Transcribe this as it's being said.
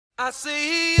I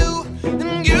see you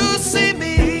and you see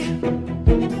me.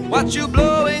 Watch you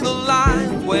blowing the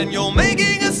line when you're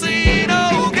making a scene.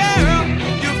 Oh girl,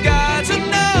 you've got to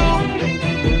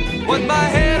know what my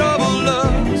head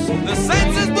overlooks. The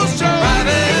senses will show.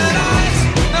 Private eyes,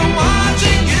 they're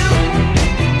watching you.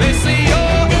 They see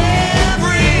your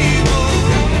every move.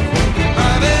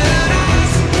 Private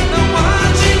eyes, they're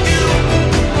watching you.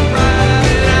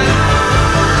 Private eyes,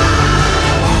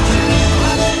 watching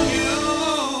you.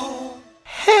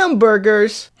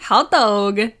 Hamburgers. Hot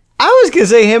dog. I was going to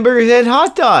say hamburgers and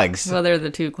hot dogs. Well, they're the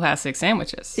two classic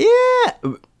sandwiches.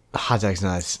 Yeah. Hot dog's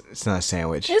it's not a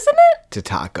sandwich. Isn't it? It's a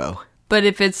taco. But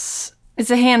if it's a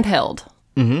handheld.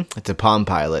 Mm-hmm. It's a Palm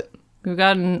Pilot.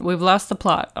 We've lost the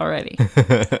plot already.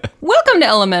 Welcome to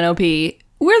LMNOP.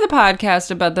 We're the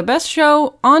podcast about the best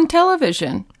show on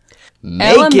television.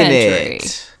 Making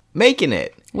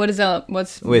it. What's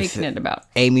With making it about?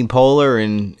 Amy Poehler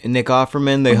and Nick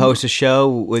Offerman, they host a show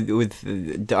with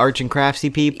the arts and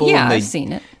craftsy people. Yeah, and I've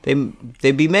seen it.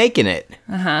 They be making it.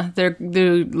 They're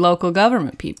local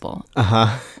government people.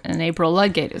 And April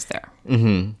Ludgate is there.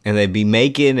 Mm-hmm. And they be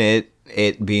making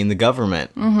it being the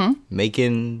government. Mm-hmm.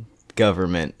 Making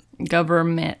government.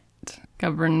 Govern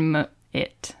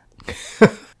it.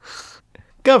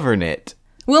 Govern it.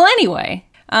 Well, anyway,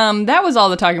 that was all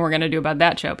the talking we're going to do about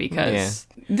that show because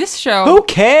this show... Who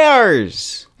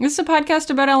cares? This is a podcast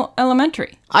about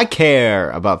Elementary. I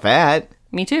care about that.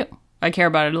 Me too. I care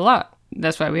about it a lot.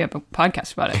 That's why we have a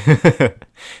podcast about it.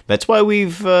 That's why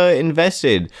we've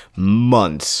invested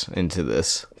months into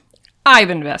this. I've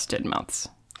invested months.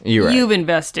 You're right. You've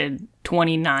invested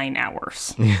 29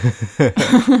 hours.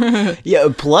 Yeah,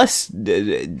 plus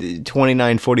 29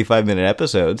 45-minute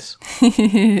episodes.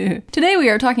 Today we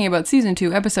are talking about Season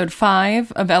 2, Episode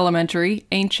 5 of Elementary,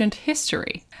 Ancient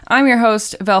History. I'm your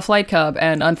host, Val Flight Cub,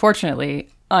 and unfortunately,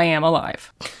 I am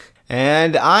alive.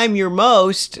 And I'm your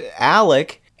most,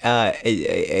 Alec,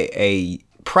 a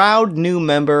proud new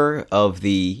member of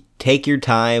the Take Your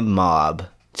Time mob.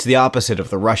 It's the opposite of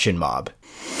the Russian mob.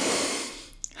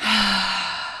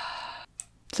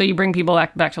 So you bring people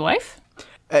back to life?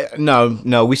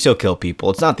 No, we still kill people.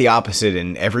 It's not the opposite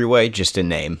in every way, just in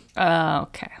name.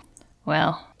 Okay.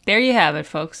 Well, there you have it,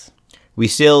 folks. We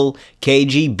still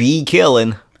KGB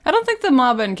killing. I don't think the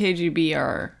mob and KGB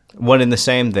are... One and the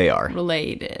same, they are.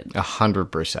 Related.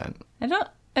 100%.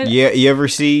 You ever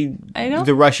see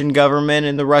the Russian government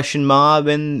and the Russian mob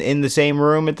in the same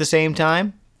room at the same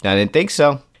time? I didn't think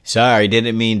so. Sorry,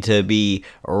 didn't mean to be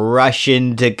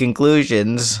Russian to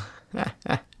conclusions.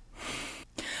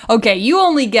 Okay, you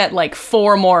only get like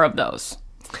 4 more of those.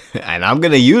 And I'm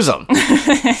going to use them.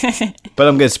 But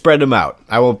I'm going to spread them out.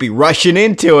 I won't be rushing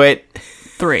into it.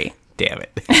 3. Damn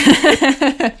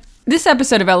it. This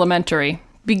episode of Elementary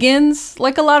begins,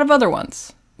 like a lot of other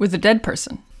ones, with a dead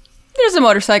person. There's a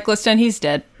motorcyclist and he's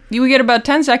dead. We get about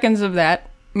 10 seconds of that.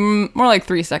 More like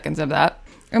 3 seconds of that.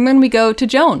 And then we go to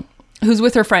Joan, who's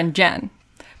with her friend Jen.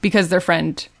 Because their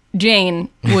friend Jane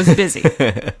was busy.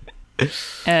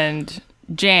 And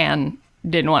Jan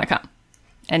didn't want to come.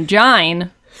 And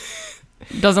Jine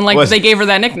doesn't like that they gave her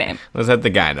that nickname. Was that the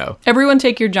gyno? Everyone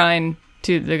take your Jine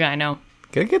to the gyno.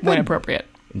 Gotta get when appropriate.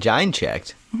 Jine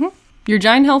checked. Mm-hmm. Your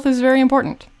Jine health is very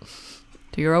important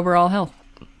to your overall health.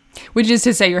 Which is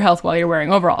to say your health while you're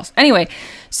wearing overalls. Anyway,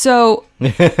 so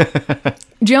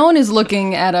Joan is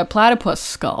looking at a platypus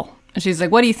skull. And she's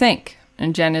like, what do you think?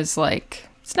 And Jen is like,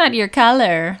 it's not your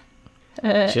color.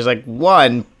 She's like,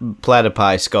 1,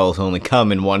 platypi skulls only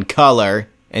come in 1 color.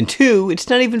 And 2, it's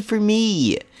not even for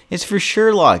me. It's for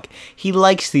Sherlock. He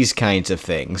likes these kinds of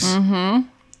things. Mm-hmm.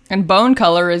 And bone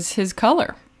color is his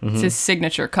color. Mm-hmm. It's his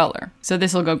signature color. So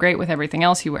this will go great with everything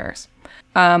else he wears.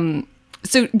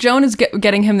 So Joan is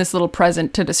getting him this little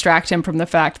present to distract him from the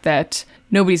fact that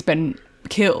nobody's been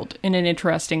killed in an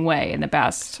interesting way in the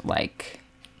past, week.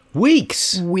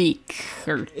 It's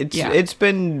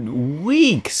been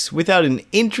weeks without an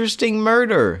interesting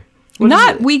murder.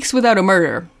 Not weeks without a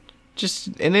murder. Just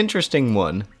an interesting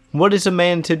one. What is a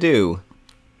man to do?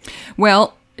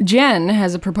 Well, Jen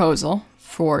has a proposal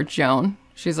for Joan.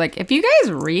 She's like, if you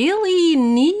guys really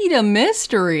need a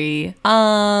mystery,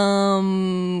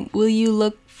 will you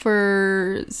look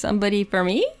for somebody for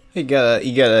me? You got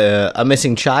a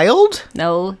missing child?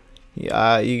 No. You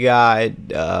got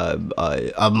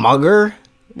a mugger?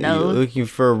 No. Are you looking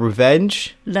for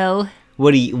revenge? No.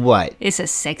 What? It's a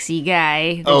sexy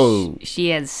guy that she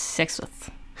has sex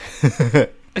with.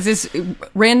 It's this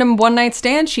random one-night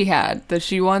stand she had that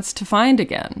she wants to find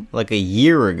again. Like a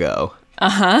year ago.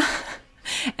 Uh-huh.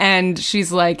 And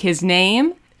she's like, his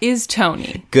name is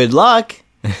Tony. Good luck.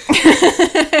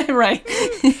 Right.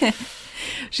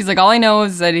 She's like, all I know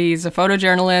is that he's a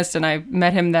photojournalist, and I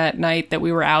met him that night that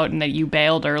we were out, and that you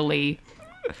bailed early.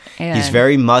 And He's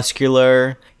very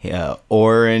muscular,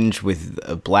 orange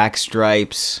with black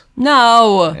stripes.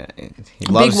 no He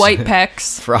loves big white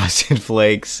pecs. Frosted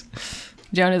Flakes.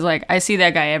 Joan is like, I see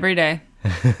that guy every day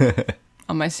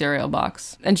on my cereal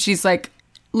box. And she's like,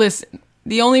 listen,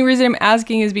 the only reason I'm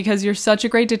asking is because you're such a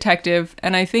great detective,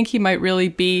 and I think he might really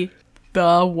be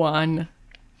the one.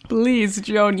 Please,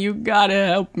 Joan, you gotta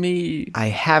help me. I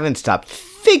haven't stopped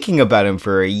thinking about him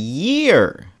for a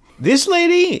year. This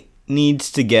lady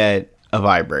needs to get a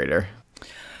vibrator.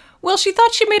 Well, she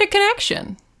thought she made a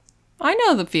connection. I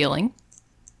know the feeling.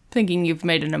 Thinking you've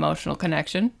made an emotional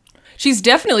connection. She's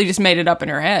definitely just made it up in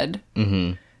her head.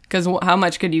 Mm-hmm. Because how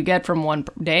much could you get from one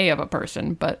day of a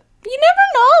person? But you never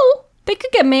know. They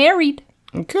could get married.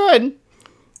 Good.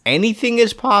 Anything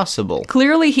is possible.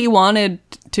 Clearly, he wanted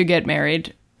to get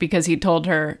married because he told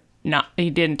her not. He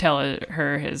didn't tell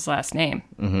her his last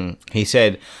name. He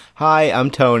said, "Hi, I'm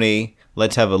Tony.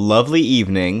 Let's have a lovely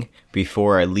evening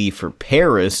before I leave for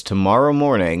Paris tomorrow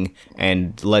morning,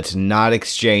 and let's not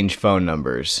exchange phone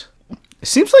numbers."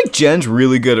 Seems like Jen's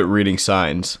really good at reading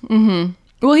signs.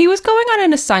 Well, he was going on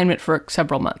an assignment for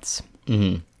several months.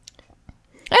 I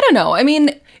don't know. I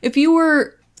mean, if you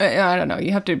were, I don't know,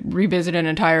 you have to revisit an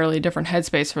entirely different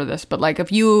headspace for this. But like,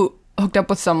 if you hooked up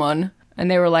with someone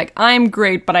and they were like, I'm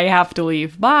great, but I have to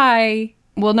leave. Bye.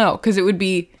 Well, no, because it would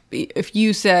be if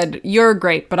you said, you're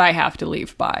great, but I have to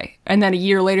leave. Bye. And then a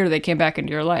year later, they came back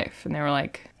into your life and they were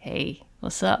like, hey,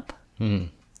 what's up?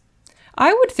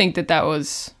 I would think that that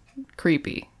was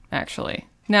creepy, actually.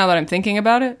 Now that I'm thinking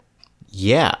about it.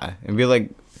 Yeah. And be like,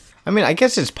 I mean, I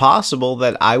guess it's possible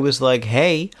that I was like,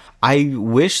 hey, I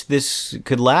wish this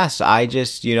could last. I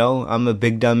just, I'm a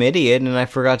big dumb idiot and I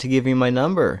forgot to give you my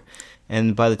number.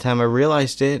 And by the time I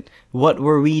realized it, what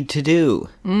were we to do?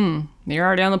 You're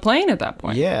already on the plane at that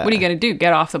point. Yeah. What are you going to do?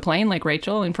 Get off the plane like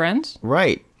Rachel in Friends?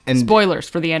 Right. And Spoilers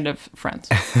for the end of Friends.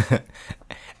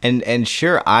 and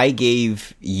sure, I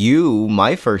gave you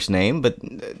my first name, but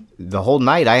the whole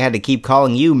night I had to keep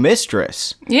calling you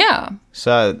Mistress. Yeah.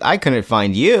 So I couldn't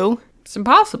find you. It's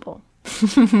impossible.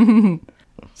 It's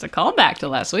a callback to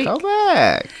last week. Go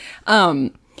back.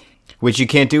 Which you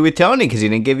can't do with Tony because he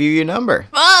didn't give you your number.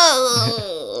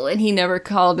 Oh, and he never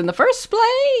called in the first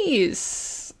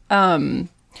place. I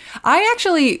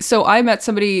met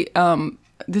somebody,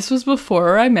 this was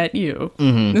before I met you.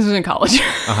 Mm-hmm. This was in college.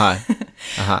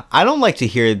 I don't like to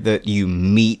hear that you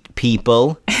meet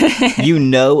people. You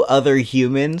know other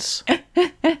humans.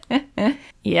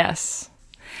 Yes.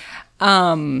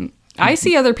 I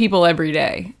see other people every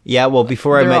day. Yeah, well,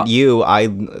 before I They're met all- you, I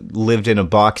lived in a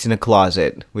box in a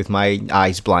closet with my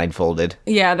eyes blindfolded.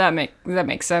 Yeah, that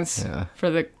makes sense for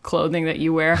the clothing that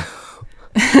you wear.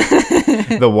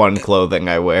 The one clothing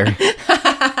I wear.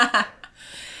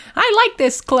 I like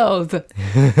this clothes.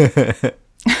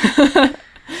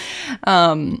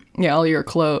 Yeah, all your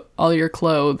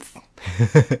clothes.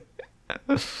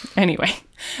 Anyway,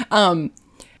 I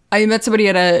met somebody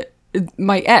at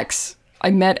my ex. I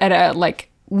met at a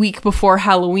week before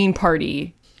Halloween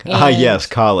party. Yes,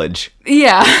 college.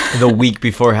 Yeah. The week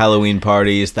before Halloween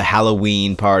parties, the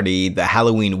Halloween party, the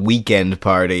Halloween weekend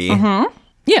party. Mm-hmm.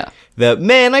 Yeah.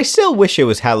 I still wish it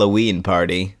was Halloween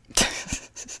party.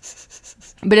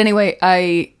 But anyway,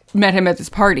 I met him at this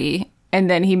party, and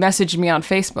then he messaged me on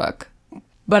Facebook.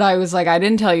 But I was like, I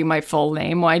didn't tell you my full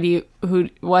name.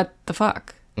 What the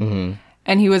fuck? Mm-hmm.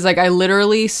 And he was like, I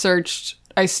literally searched,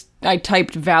 I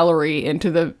typed Valerie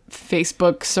into the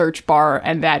Facebook search bar,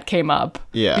 and that came up.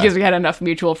 Yeah. Because we had enough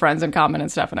mutual friends in common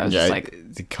and stuff, and I was just like...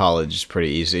 The college is pretty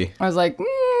easy. I was like,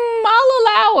 I'll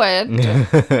allow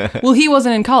it. Well, he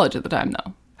wasn't in college at the time,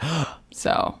 though.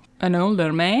 So, an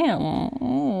older man.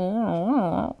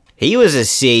 He was a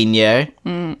senior.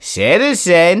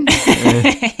 Citizen.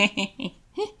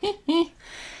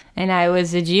 And I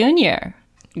was a junior.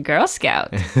 Girl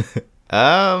Scout.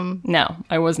 No,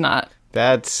 I was not.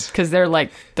 That's... Because they're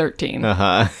 13.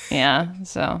 Uh-huh. Yeah,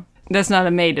 so that's not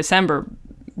a May-December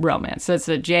romance. That's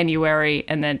a January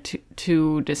and then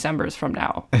two Decembers from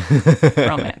now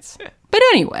romance. But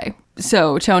anyway,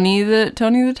 so Tony the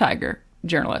Tiger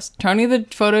journalist. Tony the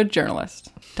photojournalist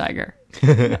tiger.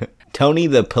 Tony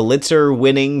the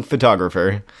Pulitzer-winning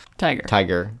photographer.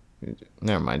 Tiger.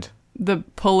 Never mind. The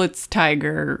Pulitzer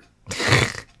Tiger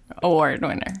award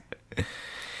winner.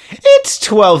 It's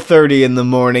 12:30 in the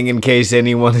morning in case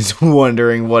anyone is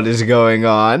wondering what is going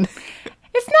on.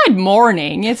 It's not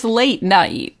morning, it's late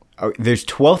night. Oh, there's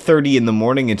 12:30 in the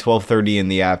morning and 12:30 in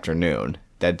the afternoon.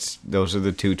 Those are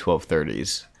the two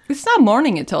 12:30s. It's not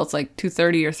morning until it's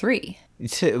 2:30 or 3.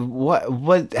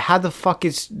 What? How the fuck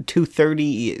is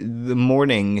 2:30 the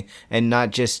morning and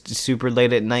not just super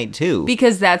late at night too?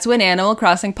 Because that's when Animal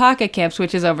Crossing Pocket Camp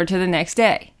switches over to the next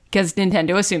day. Because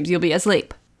Nintendo assumes you'll be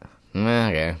asleep.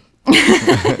 Okay.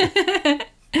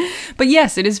 But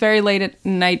yes, it is very late at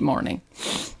night morning.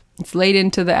 It's late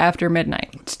into the after midnight.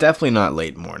 It's definitely not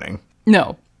late morning.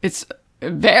 No, it's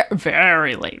very,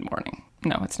 very late morning.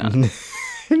 No, it's not.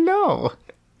 No.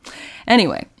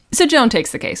 Anyway, so Joan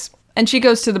takes the case. And she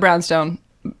goes to the brownstone.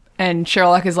 And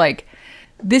Sherlock is like,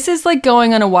 this is like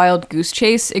going on a wild goose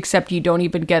chase, except you don't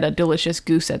even get a delicious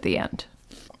goose at the end.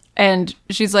 And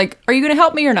she's like, are you going to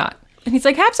help me or not? And he's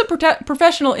like, have some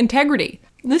professional integrity.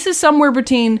 This is somewhere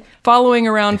between following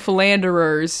around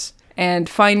philanderers and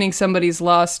finding somebody's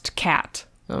lost cat.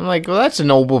 I'm like, well, that's a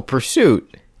noble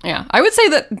pursuit. Yeah, I would say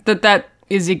that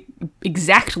is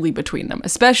exactly between them,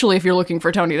 especially if you're looking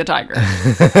for Tony the Tiger.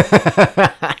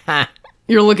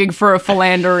 You're looking for a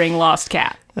philandering lost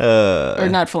cat. Or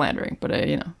not philandering, but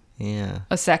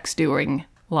a sex-doing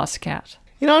lost cat.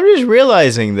 You know, I'm just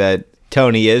realizing that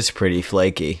Tony is pretty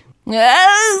flaky.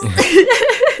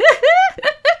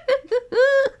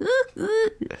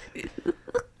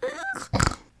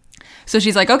 So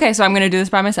she's like, okay, so I'm going to do this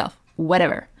by myself.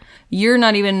 Whatever. You're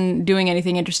not even doing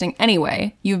anything interesting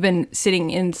anyway. You've been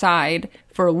sitting inside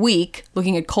for a week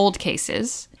looking at cold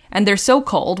cases, and they're so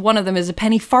cold, one of them is a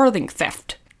penny farthing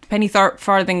theft.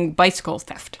 Farthing bicycle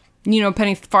theft. You know what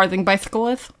penny farthing bicycle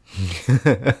is?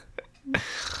 Do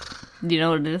you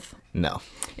know what it is? No.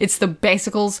 It's the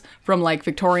bicycles from, like,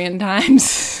 Victorian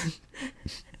times.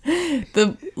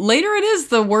 The later it is,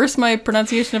 the worse my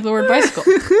pronunciation of the word bicycle.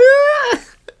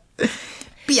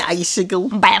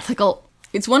 Bicycle.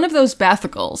 It's one of those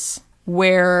bicycles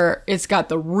where it's got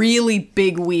the really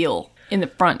big wheel in the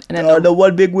front. And then the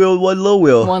one big wheel, one little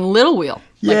wheel. one little wheel.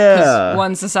 Yeah. 'Cause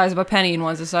one's the size of a penny and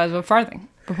one's the size of a farthing,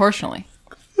 proportionally.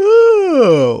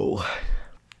 Oh.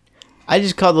 I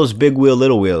just call those big wheel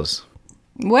little wheels.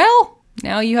 Well,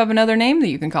 now you have another name that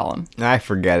you can call them. I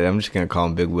forget it. I'm just going to call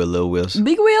them big wheel little wheels.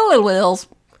 Big wheel, little wheels.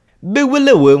 Big wheel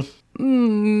little wheel.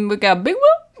 We got big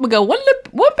wheel. We got one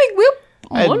big wheel.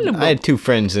 I had two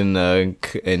friends in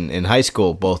high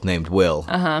school, both named Will.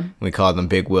 Uh-huh. We called them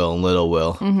Big Will and Little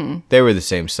Will. Mm-hmm. They were the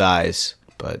same size,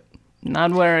 but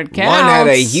Not where it counts. one had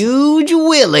a huge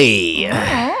willy.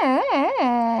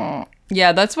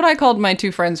 Yeah, that's what I called my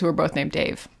two friends who were both named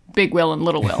Dave. Big Will and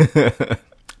Little Will.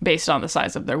 Based on the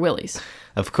size of their willies.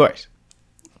 Of course.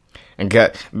 And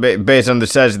based on the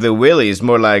size of the willies,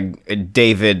 more like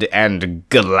David and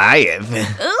Goliath.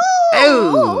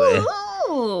 Ooh.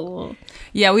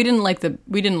 Yeah, we didn't like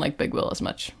Big Will as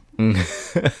much.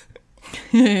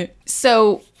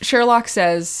 So Sherlock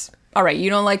says, all right, you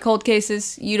don't like cold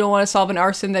cases? You don't want to solve an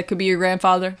arson that could be your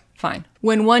grandfather? Fine.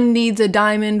 When one needs a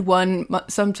diamond, one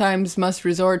sometimes must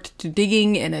resort to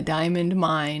digging in a diamond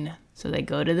mine. So they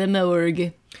go to the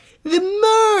morgue. The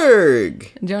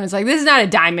morgue! And Jonah's like, this is not a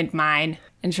diamond mine.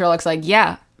 And Sherlock's like,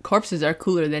 yeah, corpses are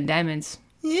cooler than diamonds.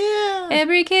 Yeah.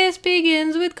 Every kiss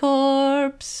begins with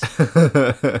corpse.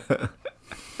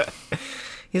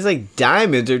 He's like,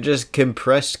 diamonds are just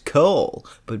compressed coal,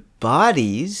 but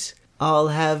bodies all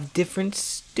have different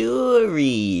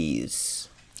stories.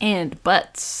 And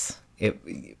butts. It,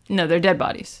 No, they're dead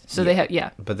bodies. So they have,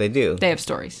 but they do. they have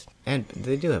stories. And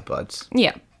they do have butts.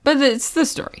 Yeah, but it's the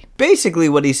story. Basically,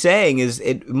 what he's saying is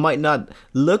it might not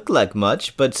look like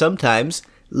much, but sometimes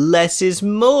less is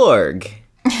morgue.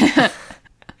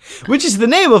 Which is the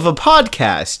name of a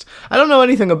podcast. I don't know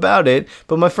anything about it,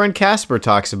 but my friend Casper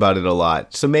talks about it a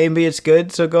lot. So maybe it's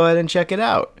good, so go ahead and check it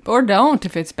out. Or don't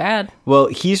if it's bad. Well,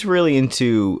 he's really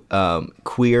into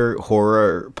queer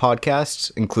horror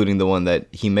podcasts, including the one that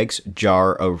he makes,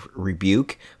 Jar of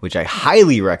Rebuke, which I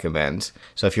highly recommend.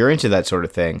 So if you're into that sort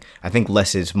of thing, I think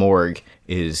Less is Morgue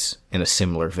is in a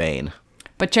similar vein.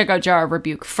 But check out Jar of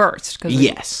Rebuke first.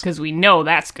 Yes. Because we know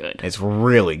that's good. It's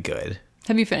really good.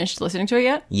 Have you finished listening to it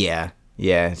yet? Yeah.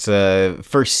 It's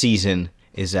first season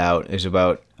is out. There's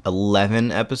about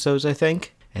 11 episodes, I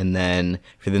think. And then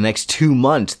for the next 2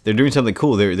 months, they're doing something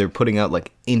cool. They're putting out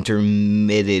like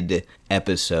intermittent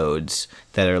episodes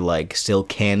that are like still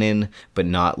canon, but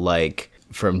not like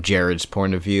from Jared's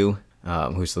point of view,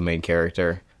 who's the main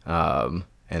character. And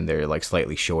they're like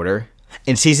slightly shorter.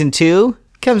 And season 2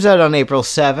 comes out on April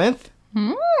 7th.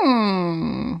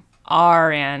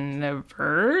 Our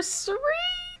anniversary?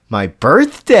 My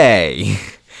birthday.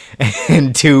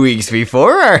 And 2 weeks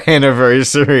before our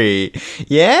anniversary.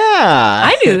 Yeah.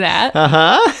 I knew that.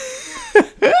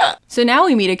 Uh-huh. So now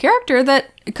we meet a character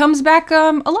that comes back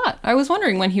a lot. I was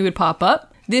wondering when he would pop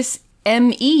up. This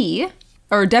M.E.,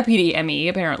 or Deputy M.E.,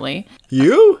 apparently.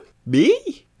 You?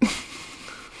 Me?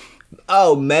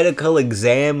 Oh, medical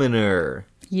examiner.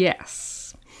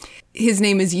 Yes. His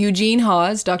name is Eugene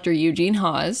Hawes, Dr. Eugene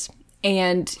Hawes,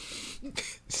 and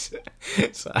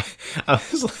So I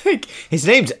was like, his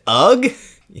name's Ugg?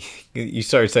 You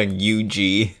started saying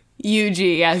UG. UG,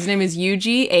 yeah, his name is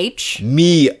UGH.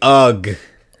 Me, Ugg.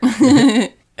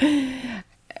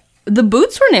 The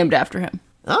boots were named after him.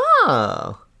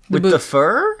 Oh. With the boots.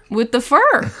 fur? With the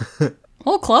fur.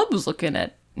 Whole club was looking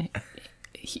at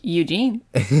Eugene.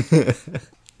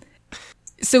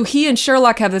 So he and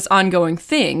Sherlock have this ongoing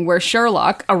thing where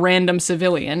Sherlock, a random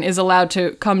civilian, is allowed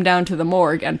to come down to the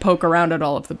morgue and poke around at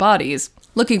all of the bodies,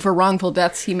 looking for wrongful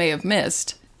deaths he may have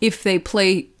missed, if they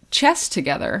play chess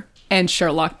together and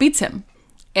Sherlock beats him.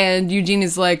 And Eugene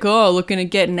is like, oh, looking to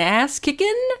get an ass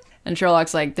kicking? And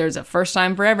Sherlock's like, there's a first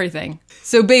time for everything.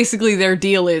 So basically their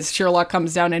deal is Sherlock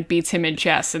comes down and beats him in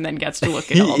chess and then gets to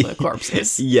look at all the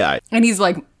corpses. Yeah. And he's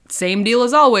like, same deal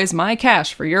as always, my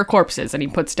cash for your corpses. And he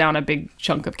puts down a big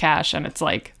chunk of cash and it's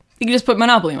like, you can just put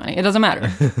Monopoly money. It doesn't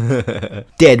matter.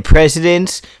 Dead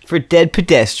presidents for dead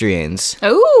pedestrians.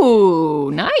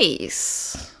 Oh,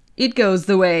 nice. It goes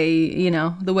the way,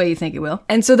 the way you think it will.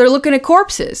 And so they're looking at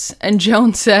corpses. And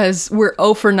Joan says, we're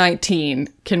 0 for 19.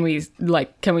 Can we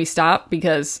stop?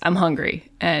 Because I'm hungry.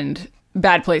 And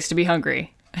bad place to be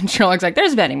hungry. And Sherlock's like,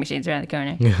 there's vending machines around the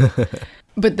corner.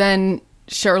 But then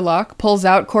Sherlock pulls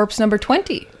out corpse number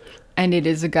 20. And it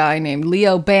is a guy named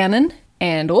Leo Bannon.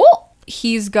 And,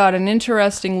 he's got an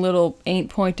interesting little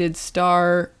ain't-pointed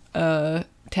star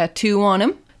tattoo on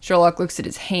him. Sherlock looks at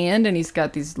his hand, and he's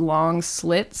got these long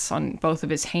slits on both of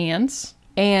his hands.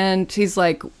 And he's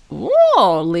like,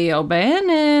 whoa, Leo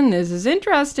Bannon, this is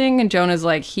interesting. And Jonah's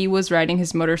like, he was riding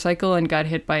his motorcycle and got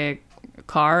hit by a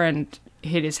car and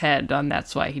hit his head, and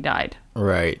that's why he died.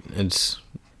 Right. It's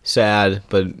sad,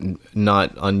 but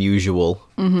not unusual.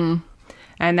 Mm-hmm.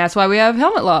 And that's why we have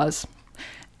helmet laws.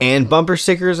 And bumper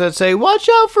stickers that say, watch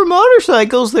out for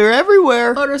motorcycles, they're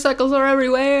everywhere. Motorcycles are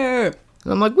everywhere.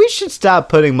 And I'm like, we should stop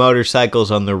putting motorcycles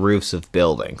on the roofs of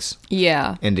buildings.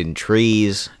 Yeah. And in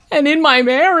trees. And in my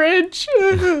marriage.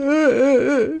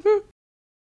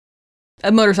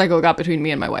 A motorcycle got between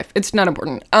me and my wife. It's not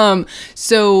important.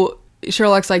 So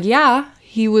Sherlock's like, yeah,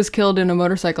 he was killed in a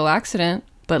motorcycle accident,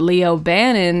 but Leo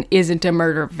Bannon isn't a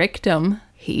murder victim.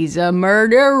 He's a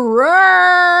murderer.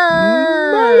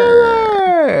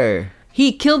 Murderer.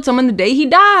 He killed someone the day he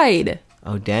died.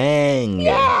 Oh, dang.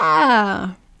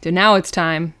 Yeah. So now it's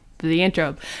time for the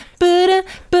intro. It's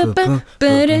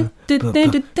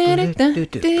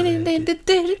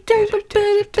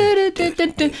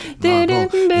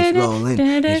rolling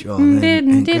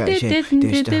and crashing.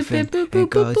 There's stuff in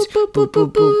God's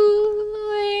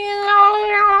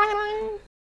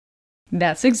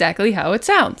That's exactly how it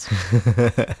sounds.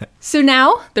 So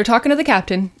now they're talking to the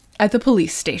captain at the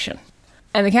police station.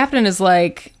 And the captain is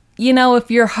like,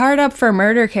 if you're hard up for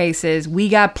murder cases, we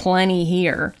got plenty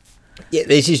here. Yeah,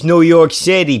 this is New York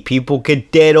City. People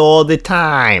get dead all the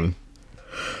time.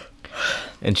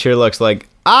 And Sherlock's like,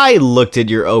 I looked at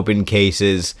your open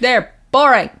cases. They're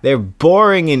boring. They're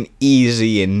boring and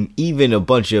easy, and even a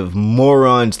bunch of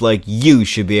morons like you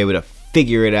should be able to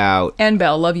figure it out. And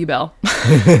Belle. Love you, Belle.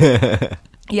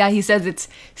 Yeah, he says it's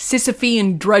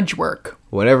Sisyphean drudge work.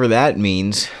 Whatever that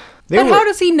means. But how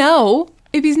does he know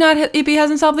if he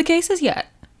hasn't solved the cases yet?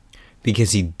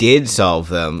 Because he did solve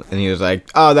them, and he was like,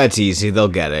 oh, that's easy, they'll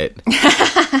get it.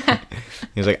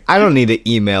 He was like, I don't need to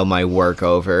email my work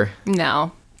over.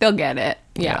 No, they'll get it.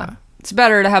 Yeah. It's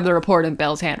better to have the report in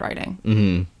Belle's handwriting.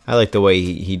 Mm-hmm. I like the way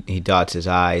he dots his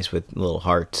I's with little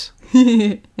hearts.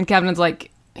 And Captain's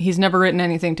like, he's never written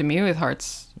anything to me with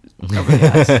hearts over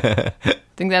the eyes. I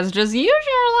think that's just you,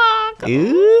 Sherlock.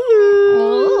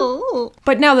 Ooh.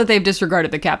 But now that they've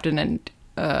disregarded the captain and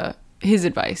his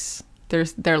advice,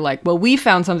 they're like, well, we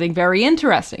found something very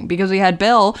interesting because we had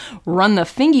Belle run the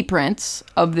fingerprints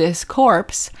of this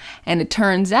corpse, and it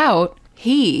turns out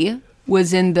he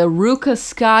was in the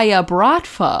Rukaskaya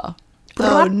Bratva.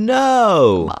 Oh,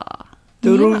 no.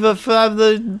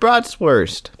 The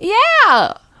Bratwurst.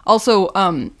 Yeah. Also,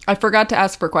 I forgot to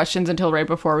ask for questions until right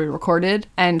before we recorded,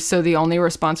 and so the only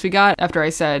response we got after I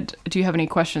said, do you have any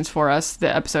questions for us?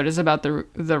 The episode is about the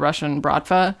Russian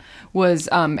Bratva, was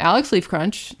Alex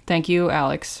Leafcrunch. Thank you,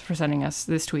 Alex, for sending us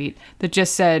this tweet that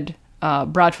just said,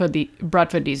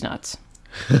 Bratva these nuts.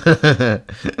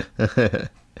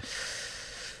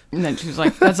 And then she was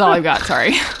like, that's all I got,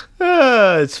 sorry.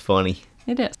 It's funny.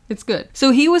 It is. It's good. So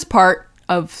he was part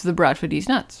of the Bratva these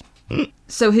nuts.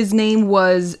 So his name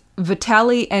was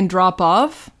Vitaly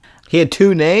Andropov. He had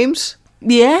two names?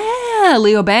 Yeah,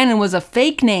 Leo Bannon was a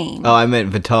fake name. Oh, I meant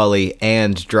Vitali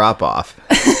and Drop Off.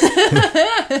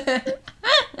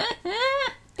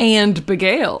 And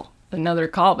Bigale, another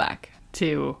callback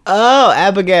to... Oh,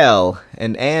 Abigail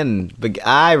and Anne.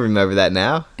 I remember that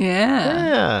now. Yeah.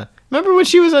 Yeah. Remember when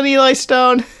she was on Eli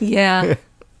Stone? Yeah.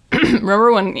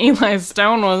 Remember when Eli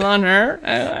Stone was on her?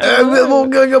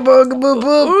 Boogie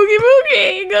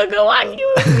boogie, go on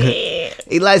you.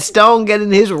 Eli Stone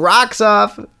getting his rocks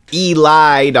off.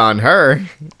 Eli'd on her.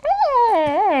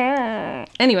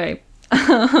 Anyway,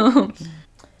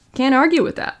 can't argue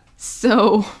with that.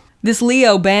 So, this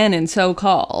Leo Bannon,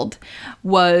 so-called,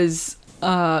 was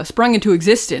sprung into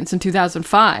existence in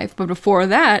 2005, but before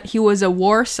that, he was a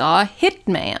Warsaw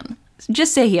hitman.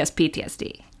 Just say he has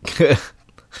PTSD.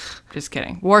 Just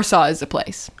kidding. Warsaw is a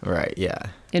place Right, yeah.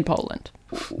 in Poland.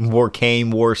 War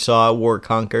came, war saw, war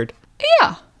conquered.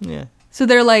 Yeah. Yeah. So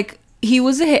they're like, he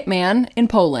was a hitman in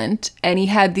Poland, and he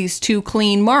had these 2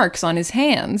 clean marks on his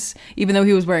hands, even though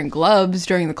he was wearing gloves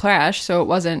during the crash, so it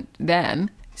wasn't them.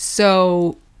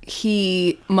 So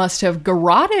he must have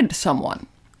garroted someone.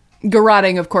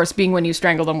 Garroting, of course, being when you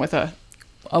strangle them with a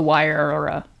wire or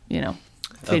a,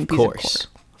 thin Of piece course.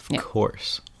 of cord. Of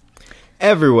course.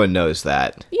 Everyone knows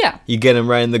that. Yeah. You get him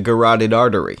right in the garroted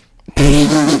artery.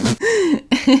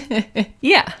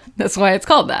 Yeah, that's why it's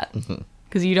called that.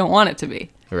 Because you don't want it to be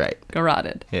Right.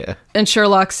 garroted. Yeah. And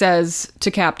Sherlock says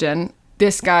to Captain,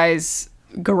 this guy's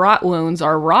garrote wounds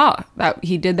are raw. That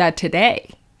he did that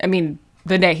today. I mean,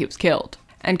 the day he was killed.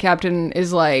 And Captain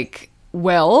is like,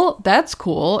 well, that's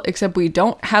cool, except we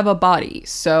don't have a body,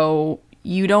 so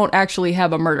you don't actually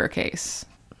have a murder case.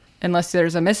 Unless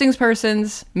there's a missing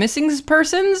persons,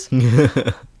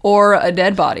 or a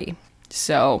dead body.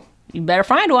 So you better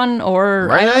find one, or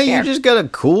Right I now, don't you care. just got a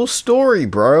cool story,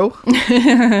 bro.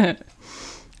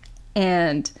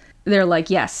 And they're like,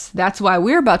 yes, that's why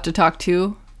we're about to talk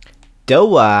to The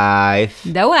wife.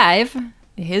 the wife,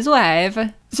 his wife.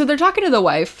 So they're talking to the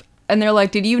wife, and they're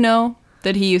like, did you know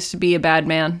that he used to be a bad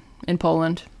man in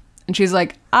Poland? And she's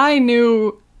like, I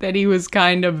knew that he was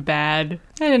kind of bad.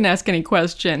 I didn't ask any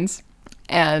questions.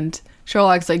 And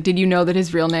Sherlock's like, did you know that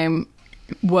his real name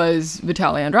was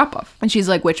Vitaly Andropov? And she's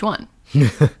like, which one?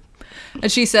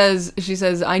 And she says,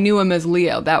 I knew him as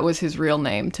Leo. That was his real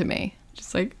name to me.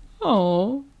 Just like,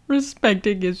 oh,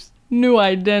 respecting his new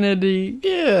identity.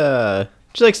 Yeah.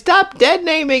 She's like, stop dead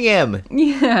naming him.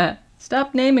 Yeah.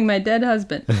 Stop naming my dead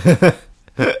husband.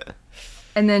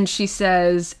 And then she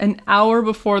says, an hour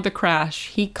before the crash,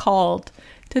 he called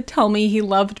to tell me he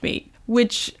loved me,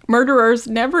 which murderers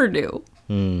never do.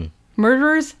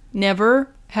 Murderers never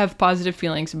have positive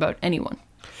feelings about anyone.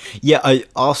 Yeah, I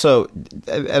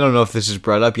don't know if this is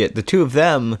brought up yet. The two of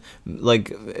them,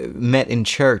 met in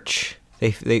church.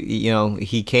 They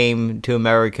he came to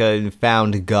America and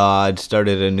found God,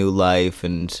 started a new life,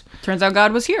 and... Turns out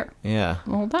God was here Yeah.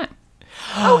 the whole time.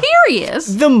 Oh, here he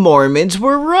is. The Mormons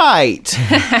were right.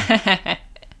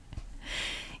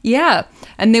 Yeah.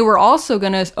 And they were also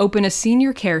going to open a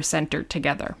senior care center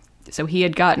together. So he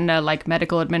had gotten a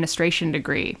medical administration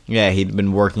degree. Yeah, he'd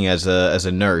been working as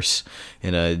a nurse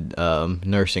in a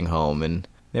nursing home, and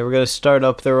they were going to start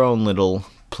up their own little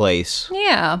place.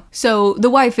 Yeah. So the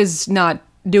wife is not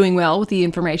doing well with the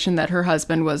information that her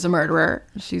husband was a murderer.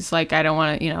 She's like, I don't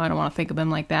want to think of him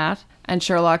like that. And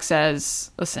Sherlock says,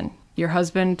 listen, your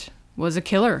husband was a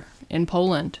killer in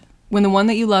Poland. When the one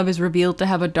that you love is revealed to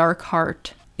have a dark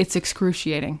heart, it's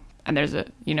excruciating. And there's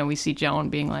we see Joan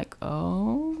being like,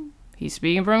 oh, he's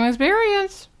speaking from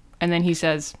experience. And then he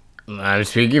says, I'm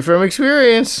speaking from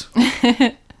experience.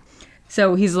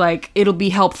 so he's like, it'll be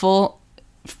helpful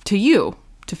to you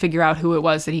to figure out who it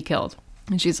was that he killed.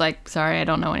 And she's like, sorry, I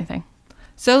don't know anything.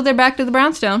 So they're back to the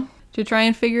brownstone to try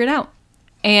and figure it out.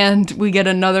 And we get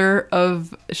another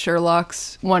of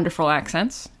Sherlock's wonderful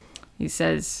accents. He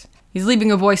says, he's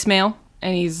leaving a voicemail,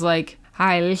 and he's like,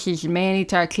 hi, this is Manny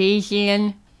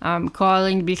Tarkasian. I'm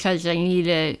calling because I need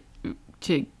a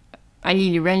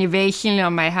renovation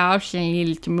on my house, and I need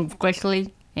it to move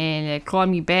quickly. And call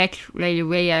me back right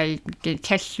away. I can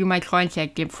text you my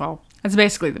contact info. That's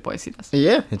basically the voice he does.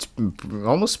 Yeah, it's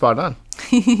almost spot on.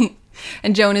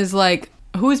 And Joan is like,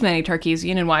 who is Manny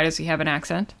Tarkasian, and why does he have an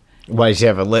accent? Why does he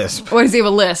have a lisp? Why does he have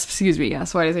a lisp? Excuse me,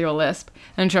 yes. Why does he have a lisp?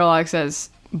 And Sherlock says,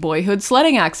 boyhood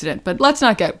sledding accident. But let's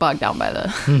not get bogged down by the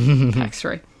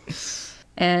backstory.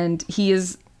 And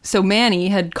so Manny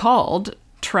had called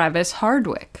Travis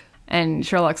Hardwick. And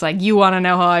Sherlock's like, you want to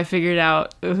know how I figured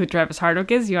out who Travis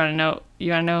Hardwick is? You want to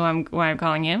know why I'm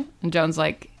calling him? And Joan's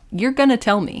like, you're going to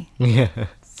tell me. Yeah.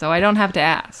 So I don't have to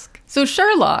ask. So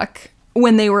Sherlock,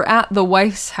 when they were at the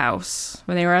wife's house,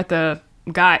 when they were at the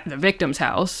the victim's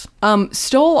house,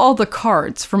 stole all the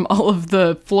cards from all of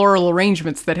the floral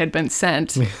arrangements that had been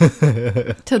sent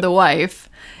to the wife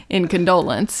in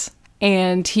condolence.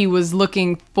 And he was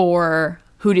looking for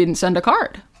who didn't send a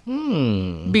card.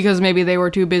 Because maybe they were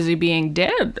too busy being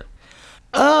dead.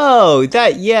 Oh,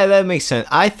 that makes sense.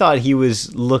 I thought he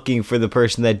was looking for the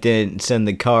person that didn't send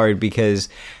the card because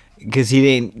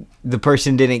the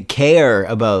person didn't care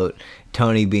about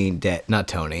Tony being dead. Not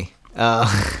Tony.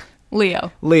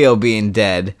 Leo being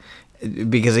dead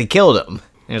because he killed him.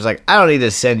 And it's like, I don't need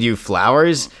to send you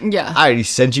flowers. Yeah. I already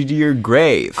sent you to your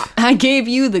grave. I gave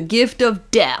you the gift of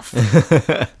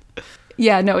death.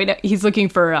 Yeah, no, he's looking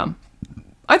for,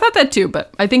 I thought that too,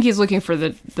 but I think he's looking for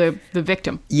the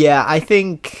victim. Yeah, I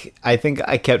think I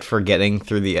kept forgetting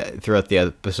throughout the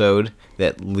episode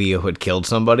that Leo had killed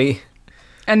somebody.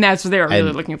 And that's what they were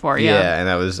really looking for, yeah. Yeah, and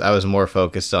I was more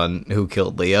focused on who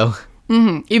killed Leo.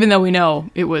 Mm-hmm. Even though we know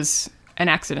it was an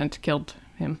accident killed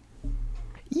him.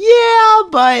 Yeah,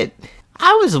 but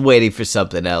I was waiting for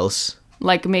something else.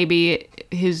 Like maybe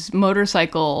his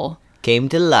motorcycle came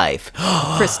to life.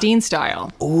 Christine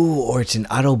style. Ooh, or it's an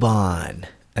Autobahn.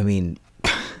 I mean...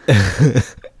 An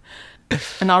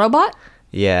Autobot?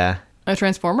 Yeah. A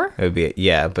Transformer? It would be,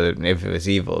 but if it was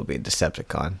evil, it would be a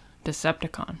Decepticon.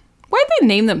 Decepticon. Why'd they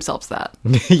name themselves that?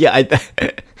 Yeah,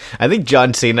 I think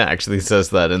John Cena actually says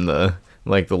that in the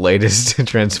latest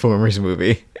Transformers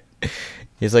movie.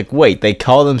 He's like, wait, they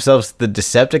call themselves the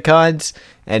Decepticons?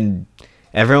 And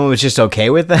everyone was just okay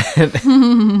with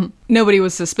that? Nobody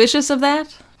was suspicious of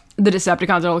that? The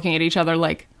Decepticons are looking at each other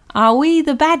like, are we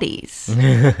the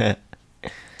baddies?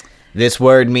 This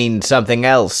word means something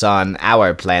else on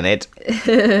our planet.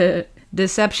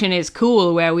 Deception is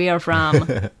cool where we are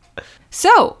from.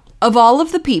 So, of all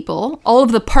of the people, all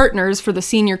of the partners for the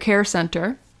senior care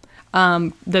center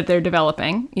that they're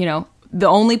developing, the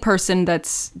only person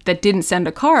that didn't send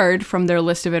a card from their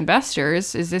list of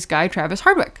investors is this guy, Travis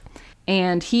Hardwick.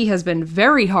 And he has been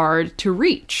very hard to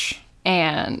reach.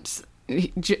 And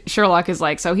Sherlock is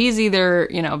like, so he's either,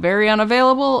 very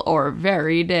unavailable or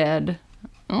very dead.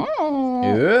 Oh.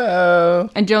 Yeah.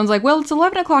 And Joan's like, well, it's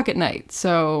 11 o'clock at night,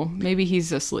 so maybe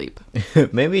he's asleep.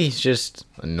 Maybe he's just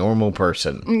a normal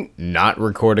person, not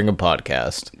recording a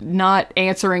podcast. Not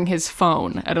answering his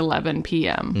phone at 11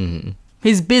 p.m. Mm-hmm.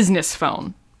 His business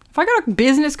phone. If I got a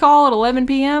business call at 11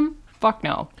 p.m., fuck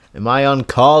no. Am I on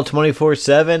call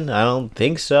 24/7? I don't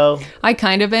think so. I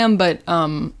kind of am, but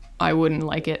I wouldn't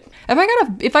like it.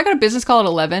 If I got a business call at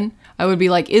 11, I would be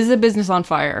like, is the business on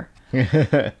fire?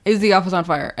 Is the office on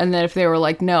fire? And then if they were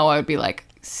like, no, I would be like,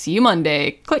 see you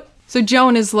Monday. Click. So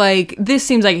Joan is like, this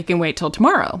seems like it can wait till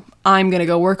tomorrow. I'm going to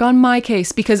go work on my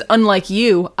case because unlike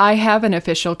you, I have an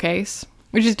official case,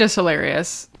 which is just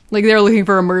hilarious. Like they're looking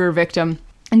for a murder victim.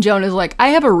 And Joan is like, I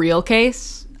have a real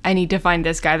case. I need to find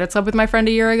this guy that slept with my friend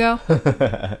a year ago.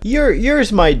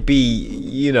 Yours might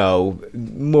be,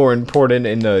 more important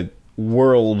in the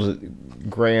world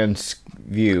grand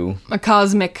view. A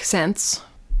cosmic sense.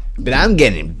 But I'm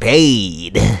getting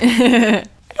paid.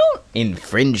 In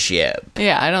friendship.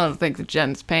 Yeah, I don't think that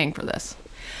Jen's paying for this.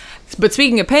 But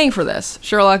speaking of paying for this,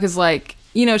 Sherlock is like,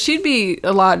 she'd be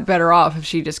a lot better off if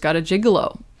she just got a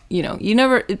gigolo.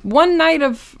 One night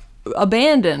of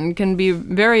abandon can be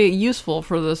very useful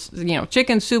for this,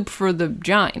 chicken soup for the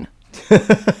gine.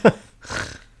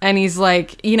 And he's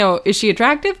like, is she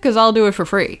attractive? Because I'll do it for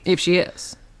free if she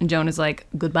is. And Joan is like,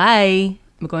 goodbye.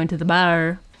 I'm going to the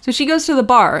bar. So she goes to the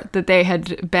bar that they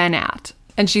had been at.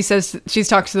 And she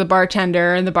talks to the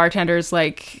bartender, and the bartender's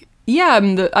like, yeah,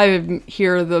 I'm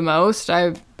here the most.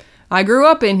 I grew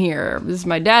up in here. This is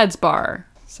my dad's bar.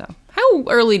 So how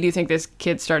early do you think this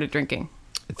kid started drinking?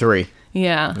 3.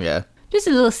 Yeah. Yeah. Just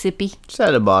a little sippy. Just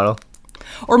had a bottle.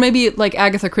 Or maybe like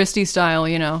Agatha Christie style,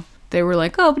 They were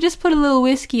like, oh, but just put a little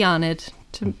whiskey on it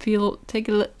to take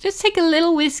a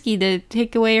little whiskey to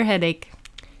take away your headache.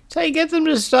 That's how you get them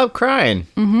to stop crying.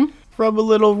 Mm-hmm. Rub a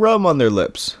little rum on their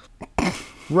lips.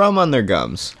 Rum on their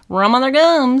gums. Rum on their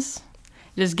gums.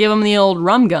 Just give them the old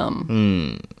rum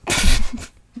gum.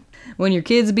 When your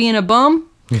kid's being a bum,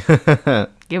 give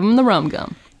them the rum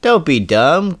gum. Don't be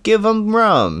dumb. Give them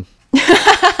rum.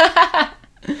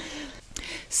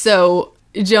 So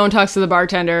Joan talks to the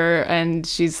bartender, and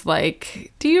she's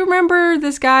like, do you remember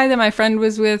this guy that my friend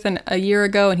was with a year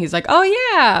ago? And he's like, oh,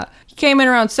 yeah. He came in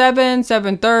around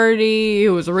 7:30. He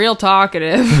was real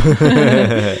talkative.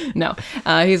 No.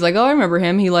 He's like, oh, I remember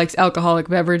him. He likes alcoholic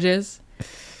beverages.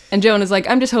 And Joan is like,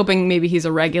 I'm just hoping maybe he's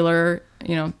a regular,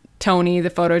 Tony, the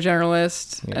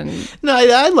photojournalist. Yeah. And no,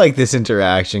 I like this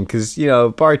interaction because,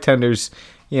 bartenders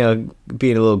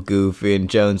being a little goofy, and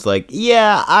Joan's like,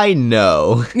 yeah, I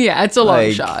know. Yeah, it's a long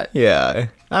Like, shot. Yeah,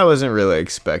 I wasn't really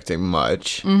expecting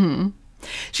much.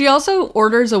 She also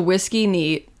orders a whiskey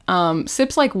neat,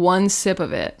 sips like one sip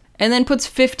of it, and then puts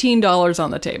 $15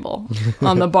 on the table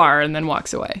on the bar and then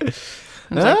walks away.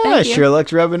 I was like, "Thank you."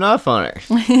 Sherlock's rubbing off on her.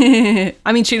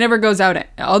 I mean, she never goes out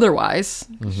otherwise.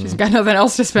 She's got nothing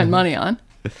else to spend money on.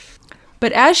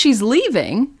 But as she's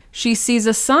leaving, she sees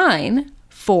a sign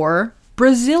for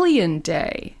Brazilian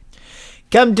Day.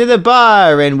 Come to the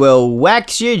bar and we'll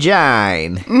wax your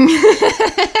gine.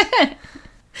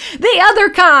 The other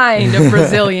kind of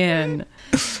Brazilian.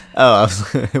 Oh,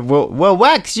 we'll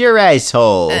wax your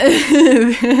asshole.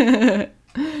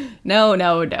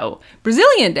 No.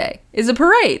 Brazilian Day is a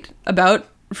parade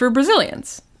for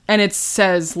Brazilians. And it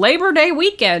says Labor Day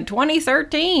weekend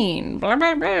 2013. Blah,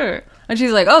 blah, blah. And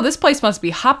she's like, oh, this place must be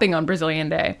hopping on Brazilian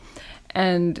Day.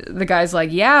 And the guy's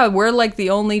like, yeah, we're like the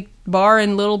only bar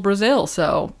in Little Brazil.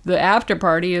 So the after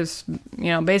party is,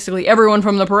 basically everyone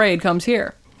from the parade comes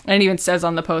here. And it even says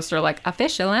on the poster, like,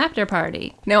 official after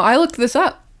party. Now, I looked this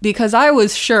up because I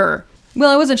was sure. Well,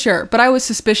 I wasn't sure, but I was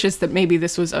suspicious that maybe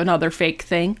this was another fake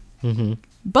thing. Mm-hmm.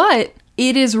 But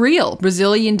it is real.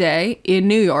 Brazilian Day in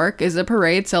New York is a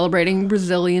parade celebrating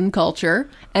Brazilian culture,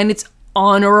 and it's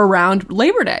on or around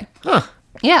Labor Day. Huh.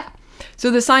 Yeah. So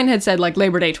the sign had said, like,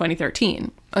 Labor Day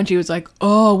 2013. And she was like,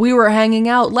 oh, we were hanging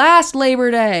out last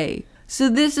Labor Day. So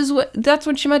that's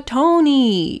when she met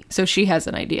Tony. So she has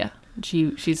an idea.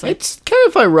 She's like... It's kind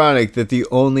of ironic that the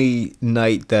only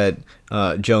night that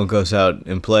Joan goes out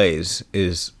and plays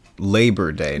is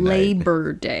Labor Day night.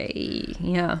 Labor Day,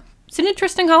 yeah. It's an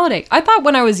interesting holiday. I thought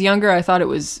when I was younger, I thought it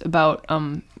was about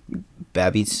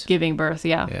Babbies? giving birth,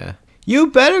 yeah. Yeah.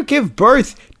 You better give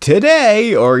birth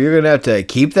today, or you're going to have to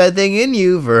keep that thing in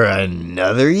you for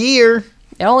another year.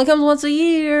 It only comes once a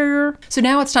year. So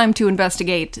now it's time to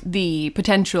investigate the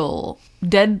potential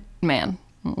dead man.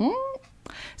 Mm-hmm.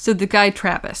 So the guy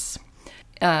Travis,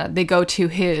 they go to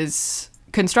his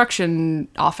construction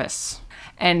office,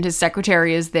 and his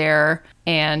secretary is there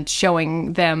and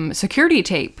showing them security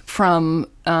tape from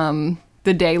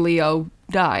the day Leo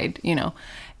died,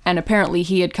 And apparently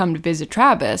he had come to visit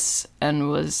Travis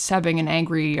and was having an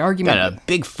angry argument. Got a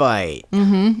big fight.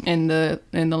 Mm-hmm. In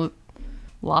the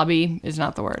lobby is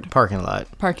not the word. Parking lot.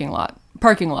 Parking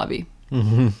lobby.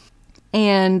 Mm-hmm.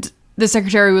 And the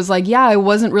secretary was like, yeah, I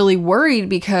wasn't really worried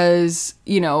because,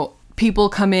 people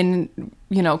come in,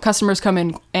 customers come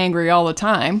in angry all the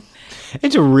time.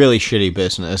 It's a really shitty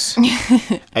business.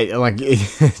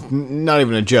 Not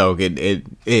even a joke. It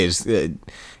is.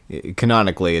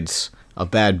 Canonically, it's a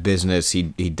bad business. He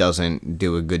doesn't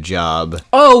do a good job.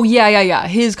 Oh, yeah.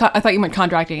 I thought you meant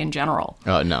contracting in general.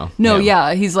 Oh, no. No,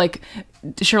 yeah. He's like,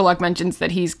 Sherlock mentions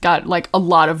that he's got like a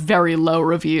lot of very low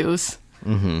reviews.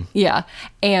 Mm-hmm. Yeah.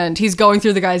 And he's going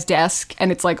through the guy's desk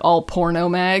and it's like all porno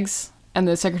mags. And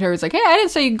the secretary was like, hey, I didn't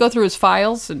say you could go through his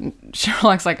files. And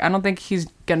Sherlock's like, I don't think he's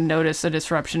going to notice a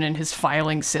disruption in his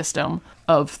filing system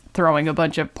of throwing a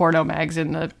bunch of porno mags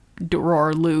in the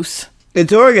drawer loose.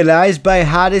 It's organized by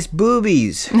hottest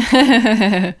boobies.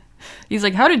 He's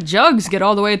like, how did jugs get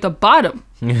all the way at the bottom?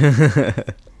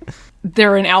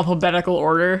 They're in alphabetical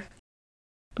order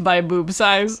by boob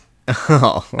size.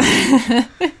 Oh.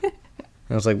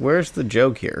 I was like, where's the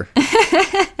joke here?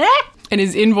 And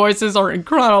his invoices are in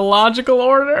chronological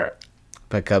order.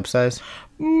 By cup size?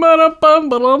 Yeah,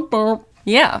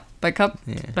 by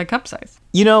cup size.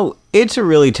 It's a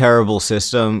really terrible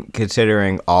system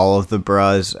considering all of the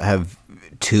bras have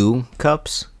 2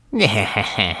 cups.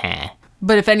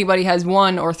 But if anybody has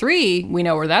 1 or 3, we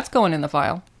know where that's going in the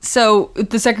file. So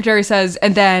the secretary says,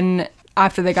 and then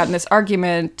after they got in this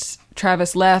argument,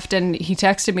 Travis left and he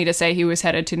texted me to say he was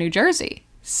headed to New Jersey.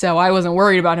 So I wasn't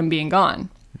worried about him being gone.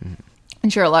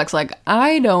 And Sherlock's like,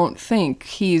 I don't think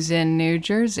he's in New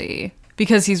Jersey.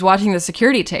 Because he's watching the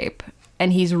security tape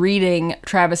and he's reading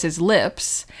Travis's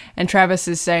lips. And Travis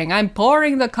is saying, I'm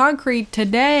pouring the concrete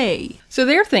today. So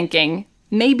they're thinking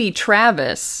maybe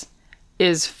Travis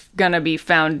is going to be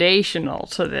foundational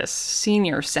to this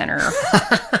senior center.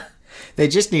 They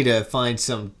just need to find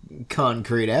some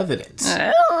concrete evidence.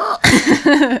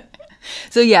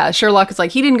 So yeah, Sherlock is like,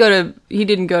 he didn't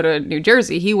go to New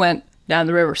Jersey. He went down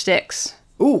the River Styx.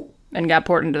 Ooh. And got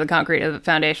poured into the concrete of the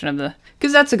foundation of the...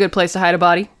 Because that's a good place to hide a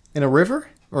body. In a river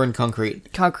or in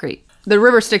concrete? Concrete. The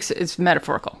River Styx is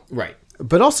metaphorical. Right.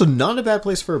 But also not a bad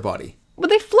place for a body. But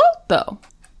they float, though.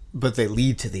 But they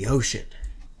lead to the ocean.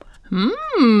 So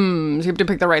you have to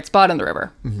pick the right spot in the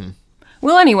river. Mm-hmm.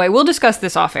 Well, anyway, we'll discuss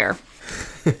this off air.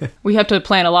 We have to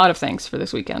plan a lot of things for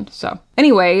this weekend. So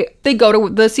anyway, they go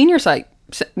to the senior site.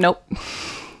 Nope.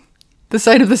 the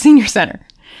site of the senior center,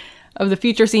 of the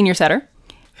future senior center.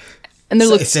 And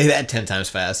they're Say that 10 times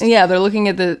fast. Yeah, they're looking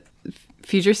at the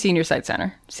future senior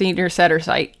setter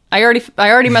site. I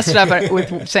already messed it up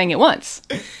with saying it once.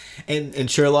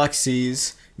 And Sherlock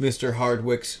sees Mr.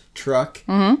 Hardwick's truck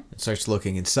and starts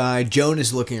looking inside. Joan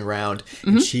is looking around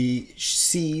and she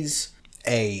sees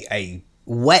a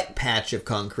wet patch of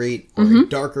concrete or a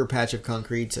darker patch of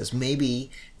concrete. Says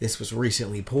maybe this was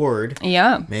recently poured.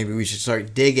 Yeah. Maybe we should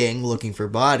start digging, looking for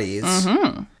bodies.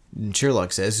 And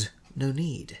Sherlock says, no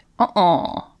need.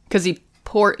 Because he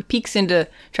peeks into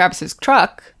Travis's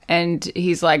truck and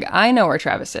he's like, I know where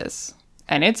Travis is.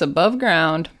 And it's above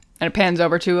ground. And it pans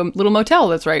over to a little motel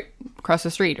that's right across the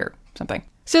street or something.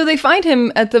 So they find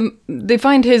him they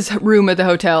find his room at the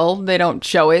hotel. They don't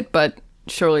show it, but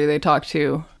surely they talk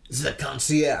to The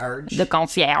concierge. the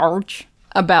concierge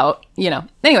about,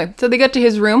 Anyway, so they get to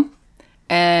his room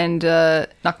and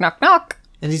knock, knock, knock.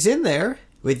 And he's in there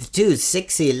with two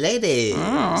sexy ladies.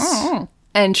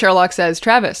 And Sherlock says,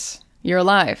 Travis, you're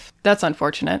alive. That's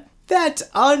unfortunate. That's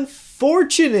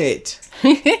unfortunate.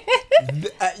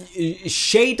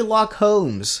 Shadelock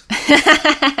Holmes.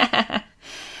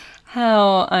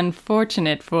 How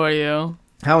unfortunate for you.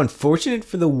 How unfortunate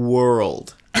for the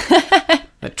world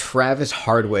that Travis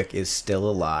Hardwick is still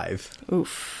alive.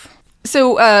 Oof.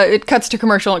 So it cuts to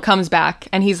commercial and it comes back.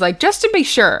 And he's like, just to be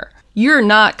sure, you're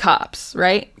not cops,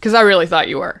 right? Because I really thought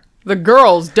you were. The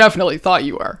girls definitely thought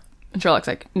you were. And Sherlock's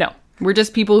like, no, we're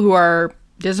just people who are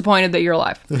disappointed that you're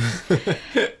alive.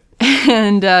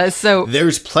 And so...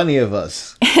 There's plenty of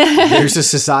us. There's a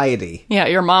society. Yeah,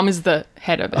 your mom is the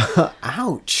head of it.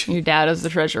 Ouch. Your dad is the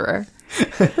treasurer.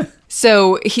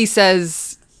 So he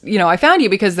says, I found you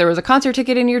because there was a concert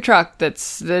ticket in your truck.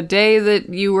 That's the day that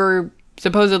you were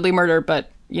supposedly murdered,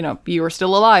 but, you were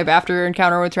still alive after your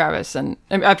encounter with Travis and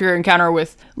after your encounter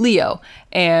with Leo.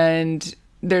 And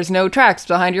there's no tracks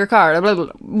behind your car, blah, blah,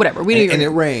 blah, whatever. We knew and it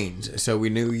rained, so we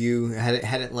knew you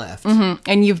hadn't left.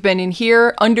 And you've been in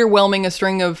here underwhelming a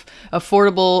string of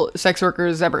affordable sex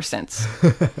workers ever since.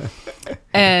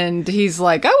 And he's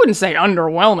like, I wouldn't say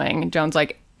underwhelming. And Joan's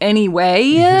like,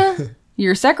 anyway,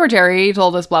 your secretary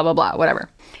told us blah, blah, blah, whatever.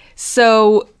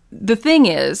 So the thing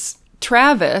is,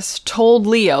 Travis told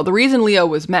Leo, the reason Leo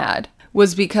was mad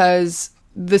was because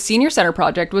the senior center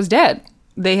project was dead.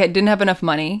 They didn't have enough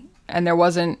money. And they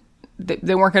weren't going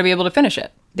to be able to finish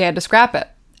it. They had to scrap it.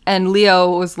 And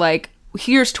Leo was like,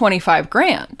 here's 25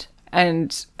 grand.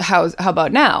 And how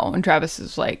about now? And Travis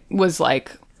was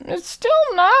like, it's still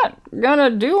not going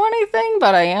to do anything,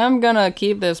 but I am going to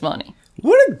keep this money.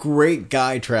 What a great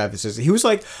guy Travis is. He was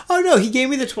like, oh no, he gave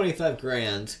me the 25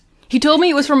 grand. He told me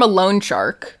it was from a loan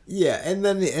shark. Yeah, and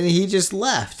he just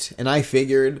left. And I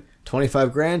figured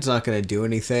 25 grand's not going to do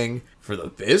anything for the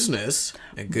business.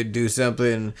 It could do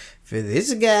something for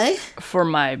this guy. For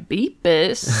my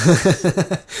beepus.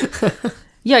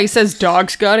 Yeah, he says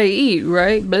dogs gotta eat,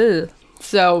 right? Bleh.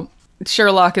 So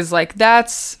Sherlock is like,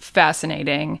 that's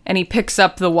fascinating. And he picks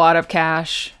up the wad of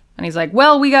cash. And he's like,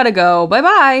 well, we gotta go.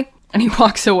 Bye-bye. And he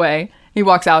walks away. He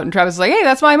walks out and Travis is like, hey,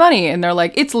 that's my money. And they're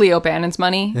like, it's Leo Bannon's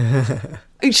money.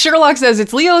 Sherlock says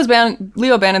it's Leo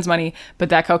Bannon's money, but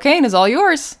that cocaine is all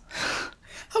yours.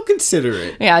 How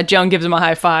considerate. Yeah, Joan gives him a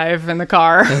high five in the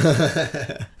car.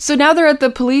 So now they're at the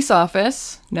police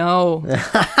office. No.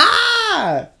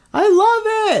 I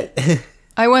love it.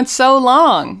 I went so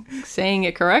long saying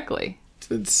it correctly. It's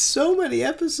been so many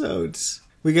episodes.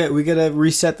 We gotta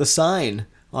reset the sign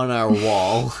on our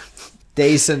wall.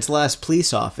 Days since last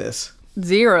police office.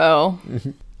 0.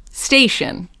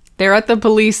 Station. They're at the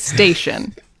police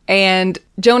station. And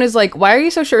Joan is like, why are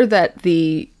you so sure that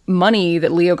the money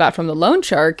that Leo got from the loan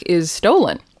shark is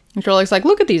stolen? And Sherlock's like,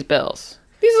 look at these bills.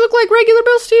 These look like regular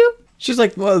bills to you? She's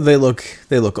like, well, they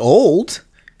look old.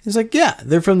 He's like, yeah,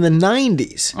 they're from the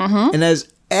 90s. And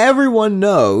as everyone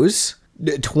knows,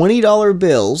 $20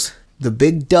 bills, the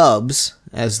big dubs,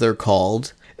 as they're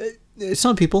called,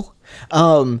 some people,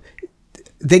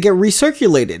 they get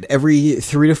recirculated every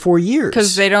 3 to 4 years.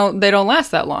 Because they don't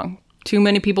last that long. Too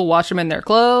many people wash them in their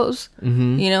clothes,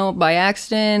 by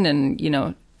accident,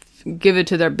 and, give it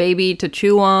to their baby to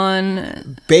chew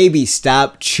on. Baby,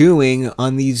 stop chewing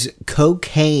on these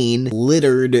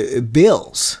cocaine-littered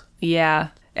bills. Yeah.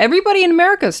 Everybody in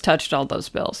America's touched all those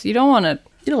bills. You don't want to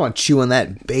chew on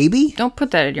that, baby. Don't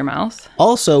put that in your mouth.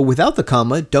 Also, without the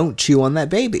comma, don't chew on that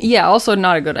baby. Yeah, also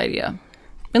not a good idea.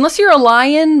 Unless you're a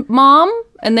lion mom,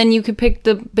 and then you could pick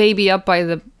the baby up by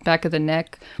the back of the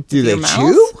neck. Do they mouth.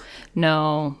 chew?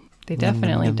 No, they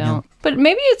definitely don't. But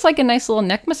maybe it's like a nice little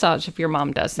neck massage if your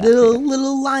mom does that.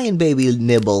 Little lion baby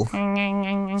nibble.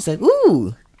 It's like,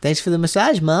 ooh, Thanks for the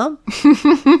massage, Mom.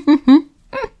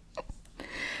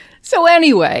 So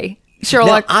anyway,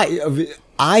 Sherlock... Now,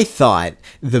 I thought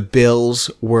the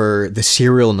bills were, the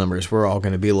serial numbers were all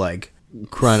going to be like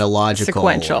chronological.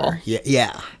 Sequential. Or,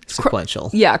 yeah,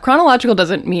 sequential. Yeah, chronological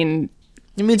doesn't mean...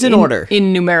 It means in order.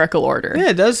 In numerical order. Yeah,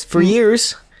 it does, for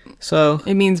years. So,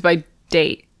 It means by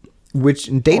date. which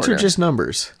dates Order. are just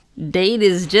numbers. Date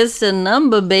is just a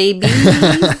number, baby.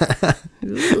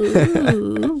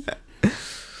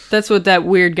 That's what that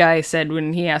weird guy said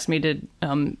when he asked me to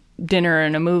dinner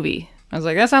and a movie. I was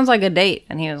like, that sounds like a date.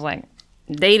 And he was like,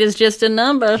 date is just a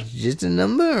number. Just a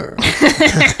number.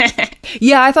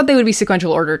 Yeah, I thought they would be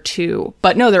sequential order too.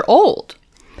 But no, they're old.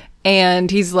 And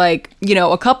he's like, you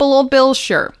know, a couple old bills,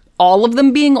 sure. All of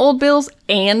them being old bills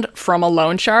and from a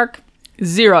loan shark,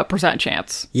 0%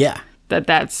 chance Yeah. that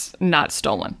that's not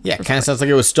stolen. Yeah, it kind of sounds like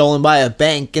it was stolen by a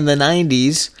bank in the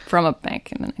 90s. From a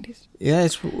bank in the 90s. Yeah,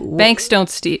 it's... Banks don't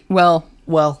steal. Well,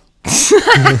 Well,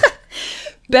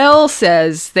 Bell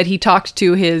says that he talked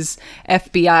to his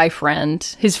FBI friend,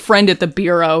 his friend at the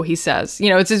bureau, he says. You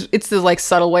know, it's the like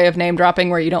subtle way of name dropping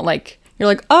where you don't like, you're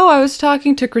like, oh, I was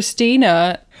talking to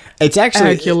Christina it's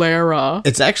actually... Aguilera.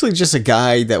 It's actually just a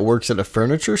guy that works at a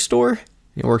furniture store.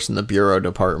 He works in the bureau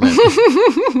department.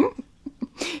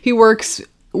 He works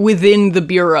within the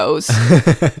bureaus.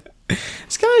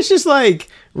 This guy's just like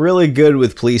really good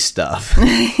with police stuff.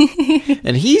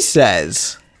 And he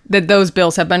says... That those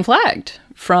bills have been flagged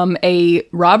from a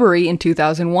robbery in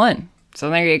 2001. So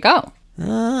there you go.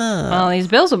 Well, these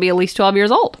bills will be at least 12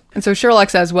 years old. And so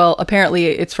Sherlock says, well, apparently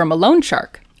it's from a loan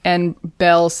shark. And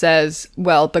Bell says,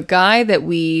 well, the guy that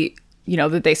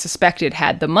that they suspected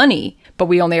had the money, but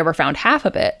we only ever found half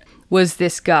of it, was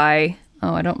this guy.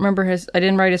 Oh, I don't remember I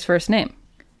didn't write his first name.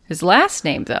 His last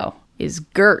name, though, is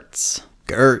Gertz.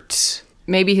 Gertz.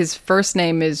 Maybe his first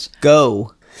name is...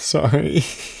 Go. Sorry.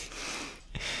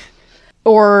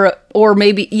 Or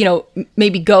maybe,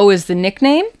 maybe Go is the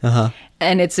nickname. Uh-huh.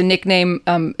 And it's a nickname,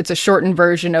 it's a shortened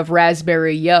version of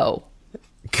Raspberry Yo.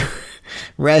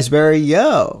 Raspberry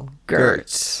Yo.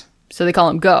 Gertz. So they call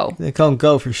him Go. They call him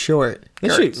Go for short.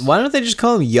 Why don't they just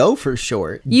call him Yo for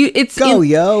short? Go,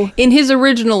 Yo. In his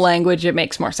original language, it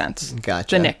makes more sense.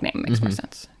 Gotcha. The nickname makes more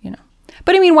sense,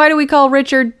 But I mean, why do we call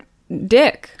Richard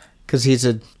Dick? Because he's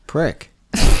a prick.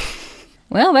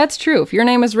 Well, that's true. If your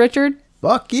name is Richard...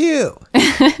 Fuck you.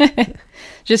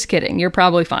 Just kidding. You're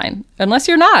probably fine. Unless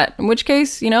you're not. In which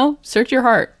case, search your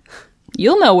heart.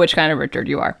 You'll know which kind of Richard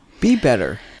you are. Be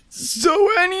better. So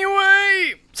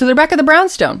they're back at the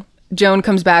brownstone. Joan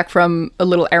comes back from a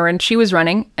little errand she was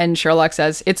running, and Sherlock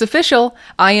says, it's official.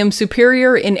 I am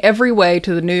superior in every way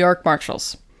to the New York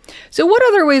Marshals. So what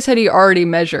other ways had he already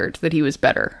measured that he was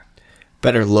better?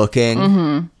 Better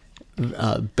looking.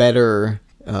 Mm-hmm. Better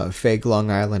fake Long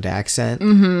Island accent.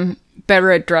 Mm-hmm.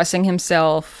 Better at dressing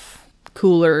himself.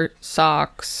 Cooler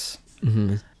socks.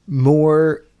 Mm-hmm.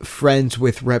 More friends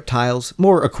with reptiles.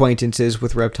 More acquaintances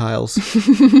with reptiles.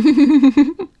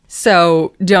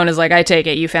 So Joan is like, I take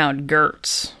it you found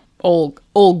Gertz. Old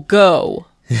Go.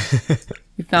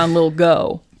 You found little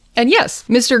Go. And yes,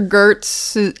 Mr.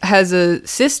 Gertz has a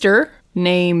sister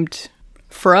named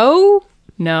Fro?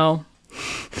 No.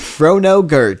 Frono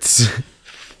Gertz.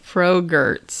 Fro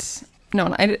Gertz.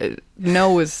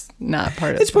 No was not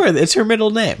part of it. It's her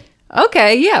middle name.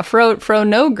 Okay, yeah, Fro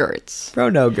no Gertz. Fro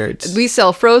no Gertz. We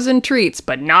sell frozen treats,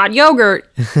 but not yogurt.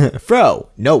 Fro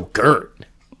no Gert.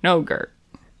 No Gert.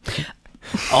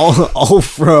 all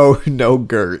Fro no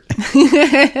Gert.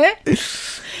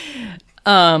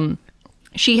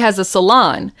 She has a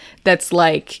salon that's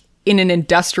like in an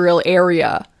industrial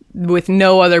area with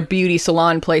no other beauty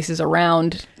salon places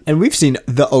around. And we've seen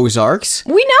the Ozarks.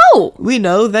 We know. We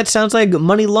know. That sounds like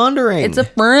money laundering. It's a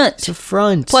front. It's a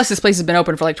front. Plus, this place has been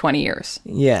open for like 20 years.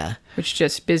 Yeah. Which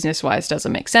just business-wise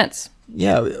doesn't make sense.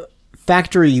 Yeah.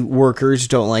 Factory workers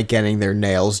don't like getting their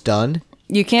nails done.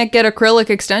 You can't get acrylic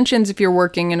extensions if you're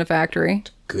working in a factory.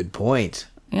 Good point.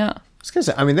 Yeah.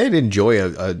 They'd enjoy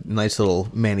a nice little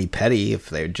mani-pedi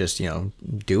if they would just,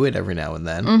 do it every now and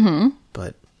then. Mm-hmm.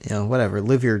 But, whatever.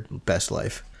 Live your best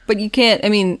life. But you can't,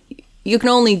 you can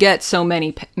only get so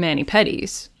many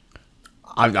mani-pedis.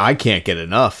 I can't get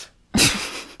enough.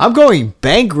 I'm going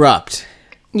bankrupt.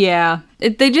 Yeah.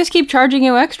 They just keep charging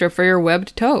you extra for your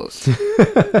webbed toes.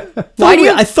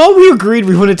 I thought we agreed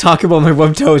we wouldn't talk about my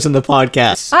webbed toes on the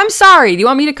podcast. I'm sorry. Do you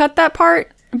want me to cut that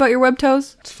part about your webbed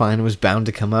toes? It's fine. It was bound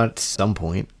to come out at some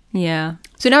point. Yeah.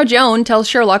 So now Joan tells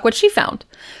Sherlock what she found.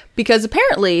 Because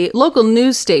apparently local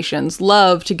news stations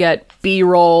love to get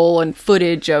B-roll and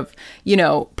footage of,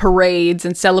 parades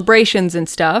and celebrations and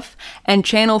stuff. And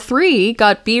Channel 3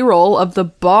 got B-roll of the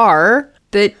bar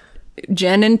that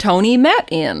Jen and Tony met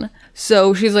in.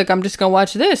 So she's like, I'm just going to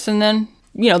watch this, and then,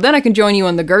 then I can join you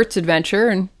on the Gertz adventure.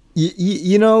 And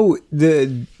You know,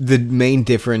 the main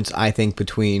difference, I think,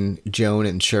 between Joan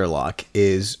and Sherlock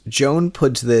is Joan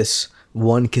puts this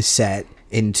one cassette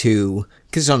into,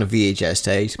 because it's on a VHS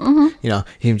tape,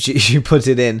 she puts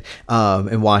it in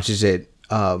and watches it.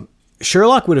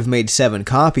 Sherlock would have made 7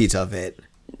 copies of it.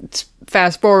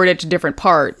 Fast forward it to different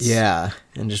parts. Yeah,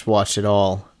 and just watched it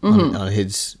all in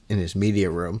his media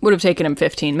room. Would have taken him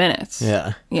 15 minutes.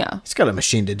 Yeah. Yeah. He's got a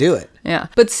machine to do it. Yeah.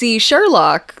 But see,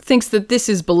 Sherlock thinks that this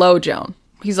is below Joan.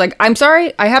 He's like, I'm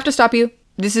sorry, I have to stop you.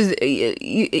 This is,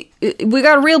 we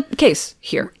got a real case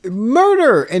here.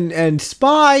 Murder and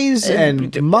spies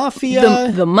and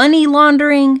mafia. The money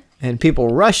laundering. And people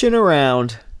rushing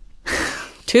around.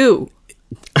 Too.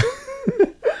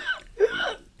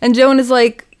 And Joan is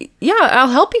like, yeah, I'll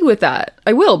help you with that.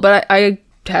 I will, but I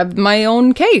have my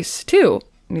own case, too.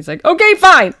 And he's like, okay,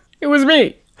 fine. It was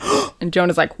me. And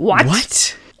Joan is like, what?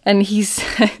 What? And he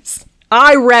says,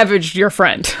 I ravaged your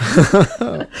friend.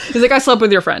 He's like, I slept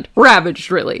with your friend. Ravaged,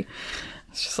 really.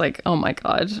 It's just like, oh my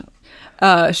God.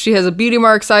 She has a beauty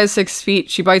mark, size 6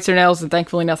 feet. She bites her nails and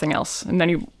thankfully nothing else. And then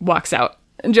he walks out.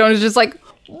 And Joan is just like,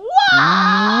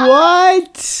 what?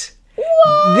 What?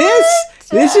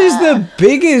 This is the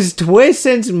biggest twist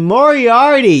since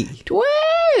Moriarty.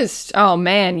 Twist! Oh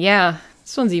man, yeah.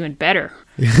 This one's even better.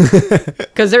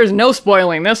 Because there's no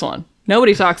spoiling this one.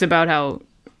 Nobody talks about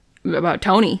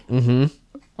Tony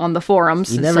on the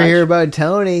forums. You never hear about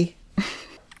Tony.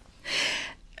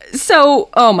 So,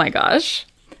 oh my gosh.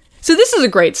 So this is a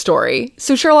great story.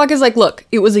 So Sherlock is like, look,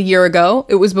 it was a year ago.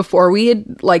 It was before we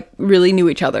had really knew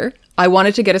each other. I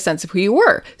wanted to get a sense of who you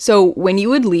were. So when you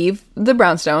would leave the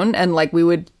brownstone and we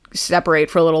would separate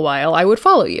for a little while, I would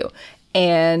follow you.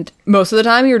 And most of the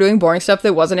time you were doing boring stuff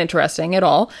that wasn't interesting at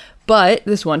all. But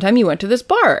this one time you went to this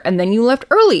bar and then you left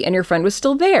early and your friend was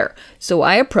still there. So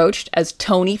I approached as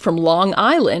Tony from Long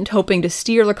Island, hoping to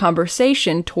steer the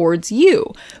conversation towards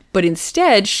you. But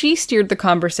instead, she steered the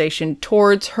conversation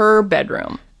towards her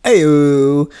bedroom.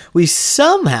 Ayo, we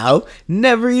somehow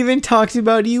never even talked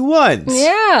about you once.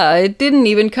 Yeah, it didn't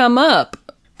even come up.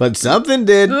 But something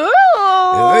did. Oobly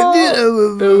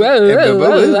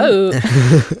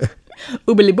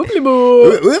boobly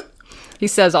boo. He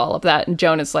says all of that, and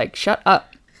Joan is like, shut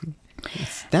up.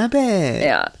 Stop it.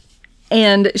 Yeah.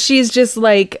 And she's just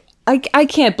like, I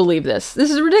can't believe this.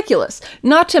 This is ridiculous.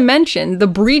 Not to mention the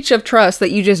breach of trust that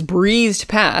you just breezed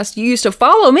past. You used to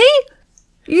follow me?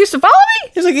 You used to follow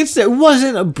me? It's like, it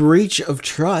wasn't a breach of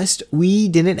trust. We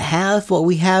didn't have what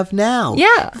we have now.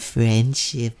 Yeah.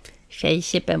 Friendship.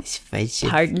 Friendship and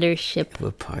partnership.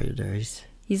 We're partners.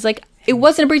 He's like, it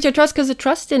wasn't a breach of trust because the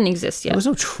trust didn't exist yet. There was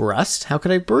no trust. How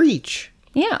could I breach?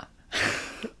 Yeah.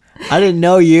 I didn't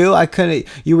know you. I couldn't.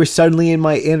 You were suddenly in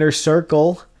my inner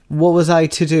circle. What was I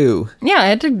to do? Yeah, I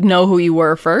had to know who you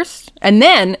were first. And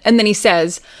then he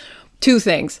says 2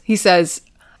 things. He says,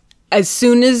 as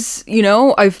soon as,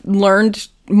 I've learned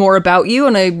more about you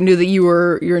and I knew that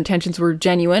your intentions were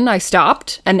genuine, I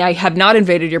stopped and I have not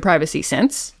invaded your privacy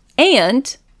since.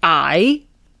 And I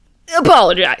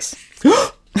apologize.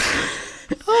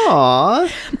 Aww.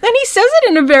 And he says it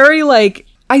in a very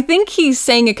I think he's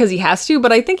saying it because he has to,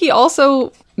 but I think he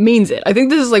also means it. I think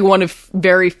this is one of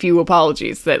very few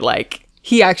apologies that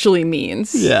he actually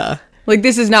means. Yeah.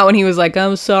 This is not when he was like,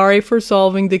 I'm sorry for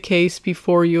solving the case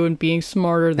before you and being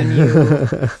smarter than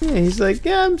you. Yeah, he's like,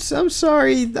 yeah, I'm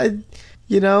sorry.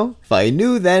 If I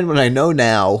knew then what I know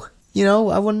now,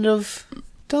 I wouldn't have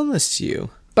done this to you.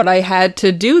 But I had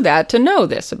to do that to know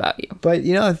this about you. But,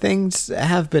 things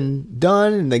have been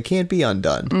done and they can't be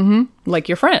undone. Mm-hmm. Like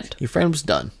your friend. Your friend was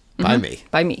done. By me.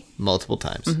 By me. Multiple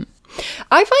times. Mm-hmm.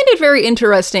 I find it very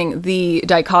interesting, the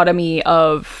dichotomy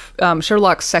of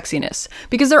Sherlock's sexiness,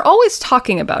 because they're always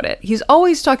talking about it. He's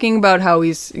always talking about how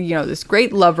he's, this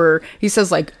great lover. He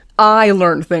says, I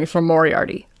learned things from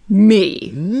Moriarty.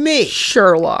 Me.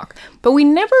 Sherlock. But we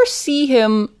never see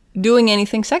him doing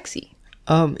anything sexy.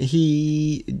 Do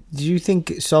you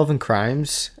think solving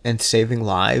crimes and saving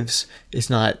lives is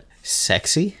not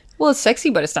sexy? Well, it's sexy,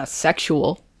 but it's not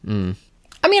sexual.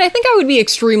 I mean, I think I would be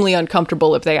extremely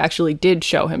uncomfortable if they actually did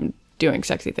show him doing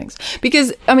sexy things.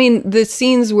 Because, the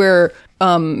scenes where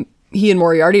he and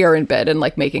Moriarty are in bed and,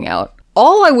 making out,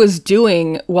 all I was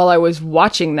doing while I was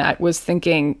watching that was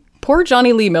thinking, poor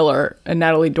Johnny Lee Miller and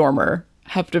Natalie Dormer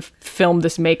have to film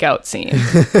this makeout scene.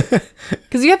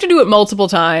 Because you have to do it multiple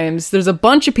times. There's a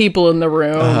bunch of people in the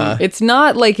room. Uh-huh. It's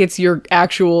not like it's your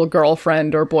actual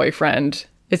girlfriend or boyfriend.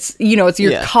 It's, it's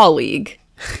your colleague.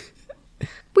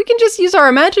 We can just use our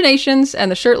imaginations and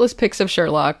the shirtless pics of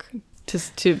Sherlock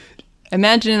to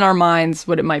imagine in our minds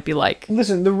what it might be like.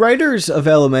 Listen, the writers of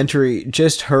Elementary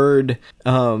just heard,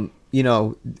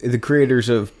 the creators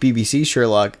of BBC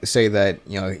Sherlock say that,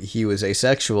 he was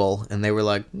asexual, and they were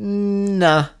like,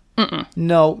 nah,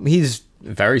 no, he's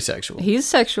very sexual. He's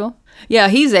sexual. Yeah,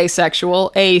 he's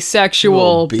asexual.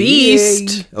 Asexual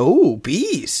beast. Oh,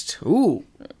 beast. Ooh.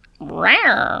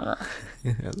 Rawr.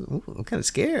 Ooh, I'm kind of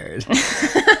scared. Yeah,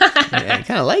 I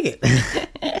kind of like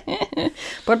it.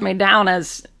 Put me down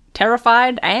as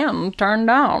terrified and turned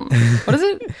on. What is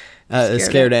it?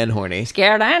 Scared and horny.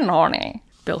 Scared and horny.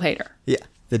 Bill Hader. Yeah.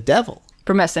 The devil.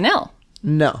 From SNL.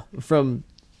 No, from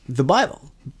the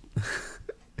Bible.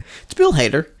 It's Bill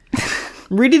Hader.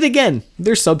 Read it again.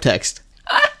 There's subtext.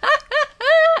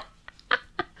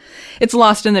 It's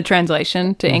lost in the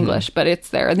translation to English, but it's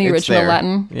there in the original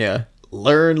Latin. Yeah.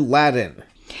 Learn Latin.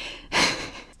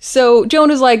 So Joan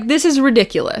is like, this is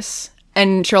ridiculous.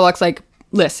 And Sherlock's like,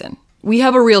 listen, we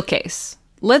have a real case.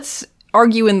 Let's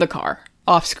argue in the car,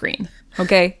 off screen.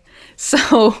 Okay?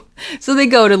 So they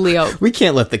go to Leo. We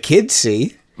can't let the kids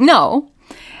see. No.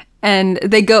 And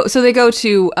they go to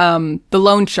the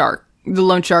loan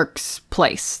shark's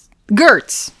place.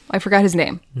 Gertz. I forgot his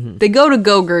name. Mm-hmm. They go to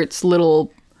Go-Gert's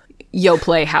little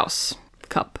Yoplait house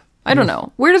cup. I don't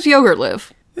know. Where does Yogurt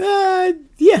live? Yeah,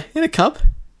 in a cup.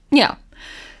 Yeah.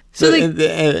 So in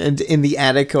the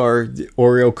attic are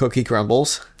Oreo cookie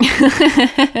crumbles.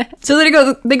 So they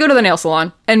go to the nail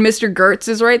salon, and Mr. Gertz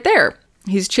is right there.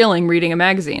 He's chilling, reading a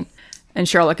magazine. And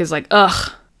Sherlock is like,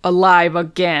 ugh, alive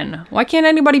again. Why can't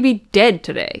anybody be dead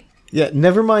today? Yeah,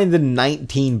 never mind the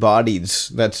 19 bodies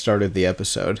that started the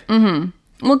episode.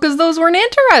 Mm-hmm. Well, because those weren't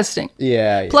interesting.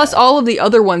 Yeah. Plus all of the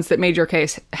other ones that Major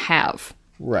Case have.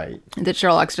 Right. That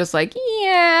Sherlock's just like,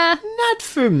 yeah. Not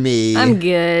for me. I'm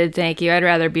good, thank you. I'd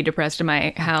rather be depressed in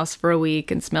my house for a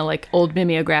week and smell like old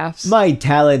mimeographs. My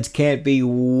talents can't be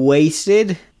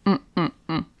wasted.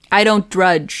 I don't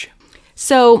drudge.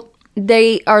 So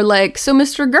they are like, so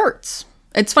Mr. Gertz.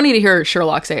 It's funny to hear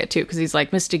Sherlock say it too, because he's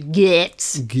like, Mr.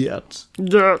 Gertz.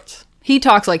 He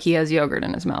talks like he has yogurt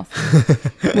in his mouth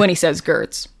when he says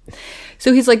Gertz.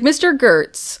 So he's like, Mr.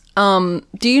 Gertz,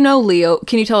 do you know Leo?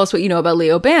 Can you tell us what you know about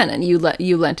Leo Bannon? You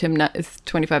lent him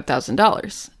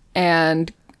 $25,000.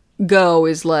 And Go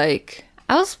is like,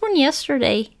 I was born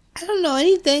yesterday. I don't know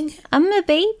anything. I'm a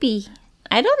baby.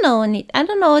 I don't know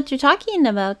what you're talking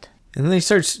about. And then he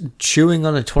starts chewing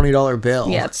on a $20 bill.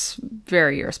 Yeah, it's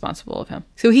very irresponsible of him.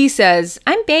 So he says,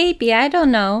 I'm baby, I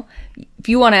don't know. If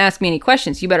you want to ask me any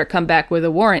questions, you better come back with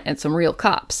a warrant and some real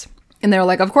cops. And they're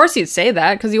like, of course you'd say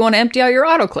that, because you want to empty out your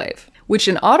autoclave. Which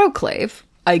an autoclave,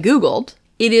 I Googled,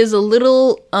 it is a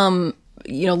little,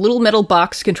 little metal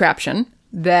box contraption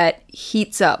that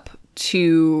heats up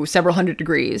to several hundred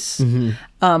degrees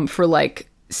for, like,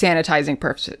 sanitizing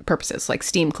purposes, like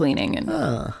steam cleaning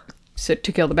and... So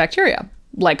to kill the bacteria,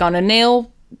 like on a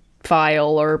nail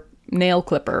file or nail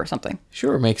clipper or something.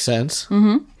 Sure, makes sense.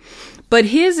 Mm-hmm. But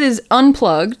his is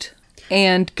unplugged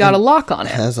and got a lock on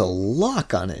it. Has a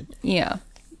lock on it. Yeah,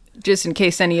 just in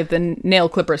case any of the nail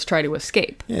clippers try to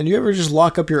escape. Yeah, and you ever just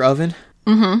lock up your oven?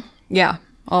 Mm-hmm. Yeah.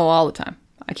 Oh, all the time.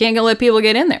 I can't let people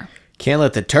get in there. Can't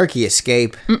let the turkey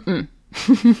escape.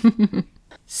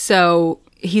 So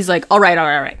he's like, all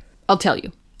right. I'll tell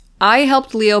you. I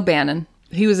helped Leo Bannon.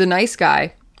 He was a nice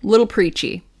guy, little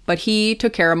preachy, but he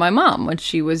took care of my mom when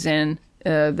she was in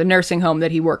the nursing home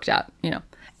that he worked at,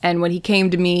 And when he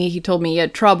came to me, he told me he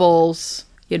had troubles,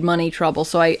 he had money trouble.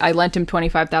 So I lent him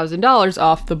 $25,000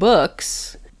 off the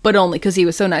books, but only because he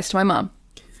was so nice to my mom.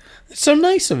 That's so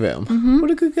nice of him. Mm-hmm.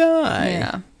 What a good guy.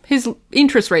 Yeah. His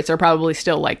interest rates are probably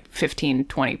still like 15,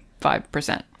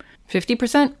 25%.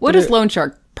 50%? What is loan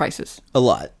shark prices? A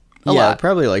lot. A lot.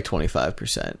 Probably like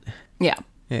 25%. Yeah.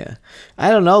 Yeah.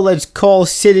 I don't know. Let's call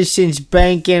Citizens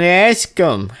Bank and ask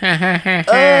them.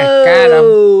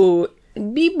 Oh.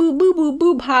 Beep boop boop boop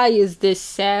boop. Hi, is this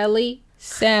Sally?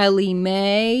 Sally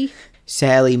Mae?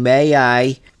 Sally, may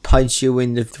I punch you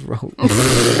in the throat?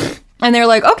 And they're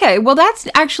like, okay, well, that's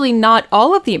actually not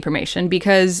all of the information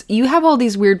because you have all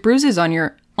these weird bruises on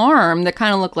your arm that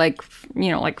kind of look like,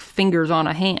 like fingers on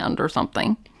a hand or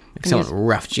something. Like someone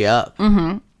roughed you up.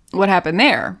 Mm-hmm. What happened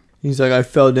there? He's like, I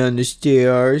fell down the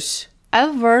stairs. I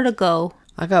have vertigo.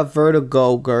 I got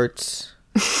vertigo, Gertz.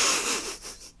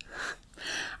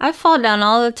 I fall down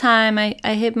all the time. I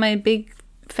hit my big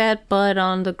fat butt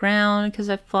on the ground because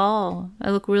I fall.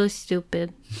 I look really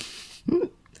stupid.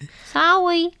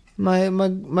 Sorry. My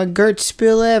Gertz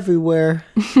spill everywhere.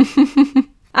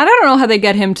 I don't know how they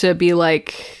get him to be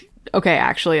like, okay,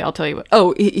 actually, I'll tell you what.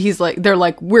 Oh, he's like, they're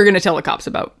like, we're going to tell the cops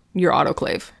about your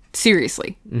autoclave.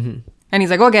 Seriously. Mm-hmm. And he's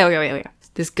like, okay.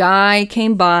 this guy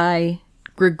came by,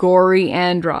 Grigory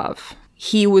Androv.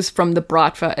 He was from the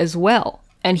Bratva as well,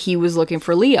 and he was looking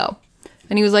for Leo.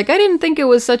 And he was like, I didn't think it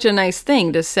was such a nice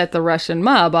thing to set the Russian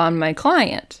mob on my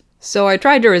client. So I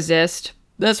tried to resist.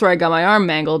 That's where I got my arm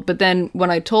mangled. But then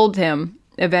when I told him,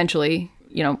 eventually,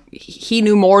 he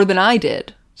knew more than I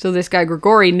did. So this guy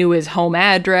Grigory knew his home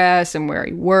address and where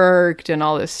he worked and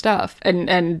all this stuff. And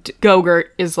Gogurt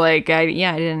is like,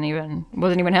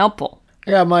 wasn't even helpful.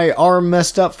 I got my arm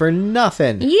messed up for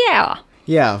nothing. Yeah.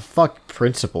 Yeah, fuck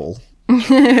principal.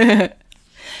 And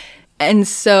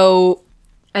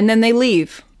then they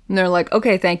leave. And they're like,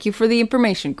 okay, thank you for the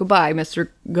information. Goodbye, Mr.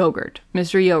 Gogurt.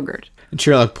 Mr. Yogurt. And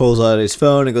Sherlock pulls out his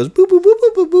phone and goes, boop, boop, boop,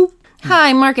 boop, boop, boop.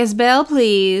 Hi, Marcus Bell,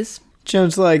 please.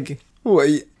 Joan's like, what,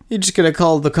 you just gonna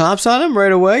call the cops on him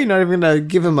right away? You're not even gonna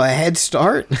give him a head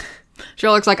start?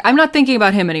 Sherlock's like, I'm not thinking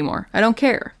about him anymore. I don't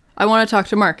care. I want to talk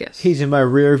to Marcus. He's in my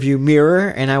rear view mirror,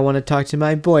 and I want to talk to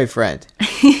my boyfriend.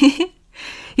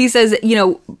 He says,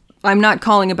 I'm not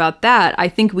calling about that. I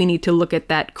think we need to look at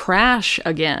that crash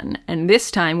again. And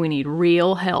this time we need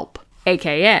real help.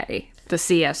 AKA the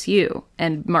CSU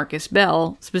and Marcus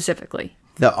Bell specifically.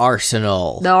 The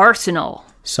Arsenal. The Arsenal.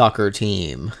 Soccer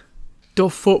team. The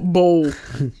football.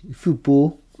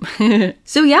 Football.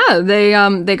 So yeah,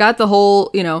 they got the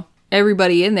whole,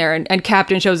 everybody in there, and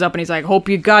Captain shows up and he's like, hope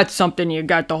you got something. You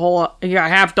got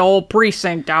half the whole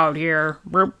precinct out here.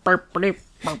 You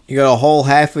got a whole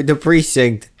half of the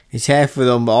precinct. It's half of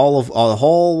them, all the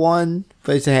whole one,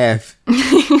 but it's a half.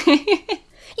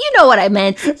 You know what I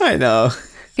meant. I know.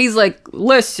 He's like,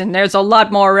 listen, there's a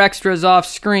lot more extras off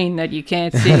screen that you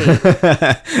can't see.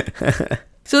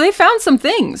 So they found some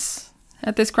things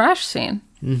at this crash scene.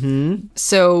 Mm-hmm.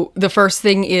 So the first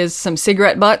thing is some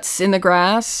cigarette butts in the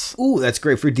grass. Ooh, that's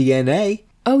great for DNA.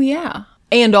 Oh, yeah.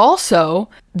 And also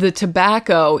the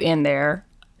tobacco in there,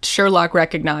 Sherlock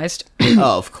recognized.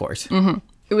 Oh, of course. Mm-hmm.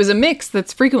 It was a mix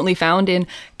that's frequently found in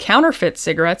counterfeit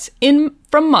cigarettes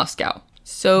from Moscow.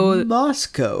 So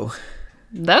Moscow.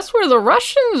 That's where the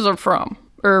Russians are from.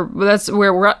 Or that's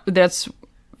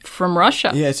from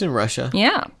Russia. Yeah, it's in Russia.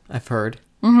 Yeah. I've heard.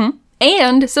 Mm-hmm.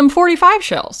 And some 45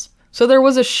 shells. So there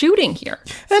was a shooting here.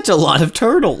 That's a lot of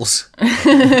turtles.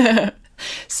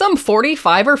 Some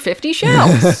 45 or 50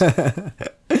 shells.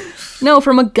 No,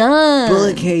 from a gun.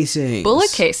 Bullet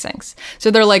casings. So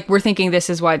they're like, we're thinking this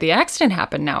is why the accident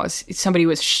happened now, is somebody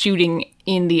was shooting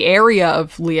in the area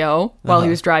of Leo while he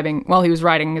was riding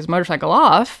his motorcycle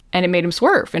off, and it made him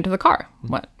swerve into the car.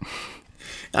 What?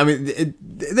 I mean,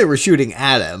 they were shooting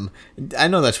at him. I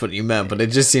know that's what you meant, but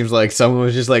it just seems like someone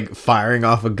was just like firing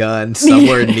off a gun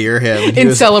somewhere near him.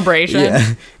 In celebration.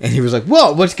 Yeah. And he was like,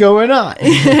 whoa, what's going on?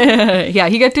 Yeah,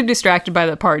 he got too distracted by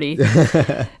the party.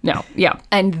 No, yeah.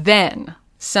 And then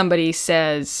somebody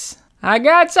says, I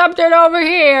got something over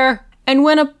here. And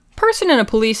when a person in a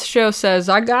police show says,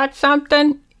 I got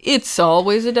something, it's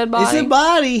always a dead body. It's a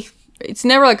body. It's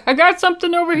never like, I got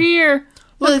something over here.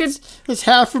 It's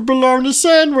half a bologna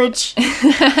sandwich.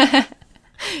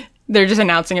 They're just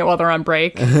announcing it while they're on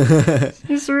break.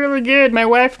 It's really good. My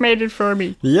wife made it for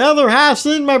me. The other half's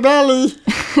in my belly.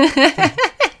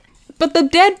 But the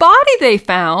dead body they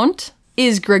found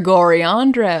is Grigory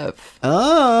Andreev.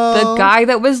 Oh. The guy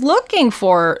that was looking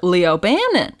for Leo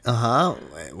Bannon. Uh-huh.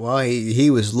 Well,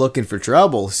 he was looking for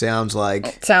trouble, sounds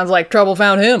like. Sounds like trouble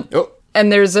found him. Oh.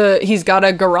 And he's got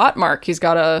a garrote mark. He's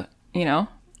got a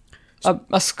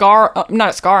scar, not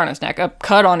a scar on his neck, a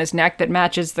cut on his neck that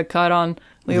matches the cut on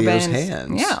Leo's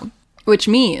hands. Yeah. Which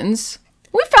means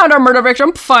we found our murder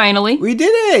victim, finally. We did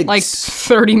it! Like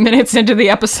 30 minutes into the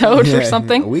episode or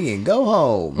something. We can go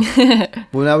home.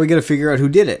 Well, now we gotta figure out who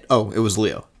did it. Oh, it was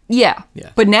Leo. Yeah.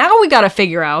 But now we gotta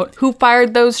figure out who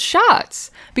fired those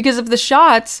shots. Because if the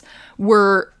shots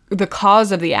were the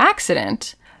cause of the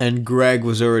accident... And Greg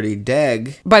was already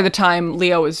dead. By the time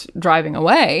Leo was driving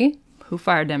away... Who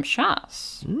fired them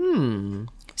shots?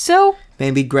 So...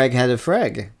 Maybe Greg had a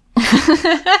freg.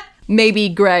 Maybe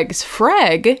Greg's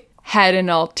freg had an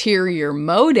ulterior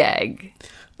modag.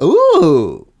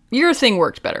 Ooh! Your thing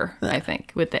worked better, I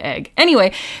think, with the egg.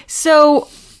 Anyway, so...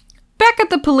 Back at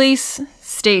the police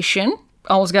station...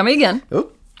 Almost got me again.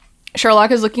 Oh.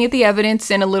 Sherlock is looking at the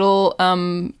evidence in a little,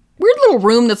 weird little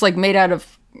room that's, like, made out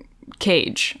of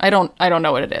cage. I don't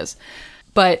know what it is.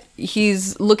 But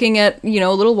he's looking at, a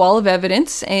little wall of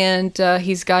evidence, and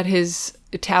he's got his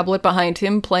tablet behind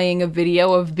him playing a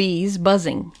video of bees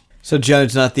buzzing. So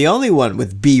Joan's not the only one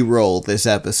with B-roll this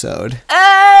episode. Oh!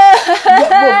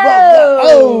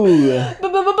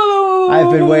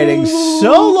 I've been waiting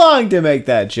so long to make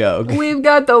that joke. We've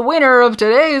got the winner of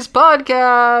today's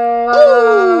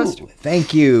podcast. Ooh,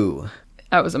 thank you.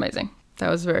 That was amazing. That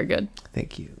was very good.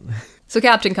 Thank you. So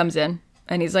Captain comes in,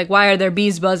 and he's like, why are there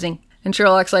bees buzzing? And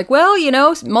Sherlock's like, well,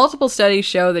 multiple studies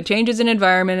show that changes in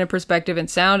environment and perspective and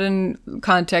sound and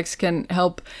context can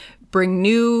help bring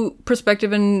new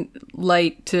perspective and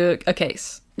light to a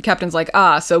case. Captain's like,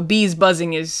 so bees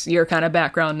buzzing is your kind of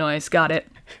background noise. Got it.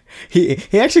 He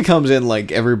actually comes in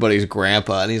like everybody's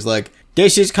grandpa, and he's like,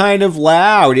 this is kind of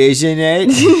loud, isn't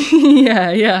it?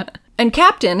 Yeah. And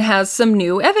Captain has some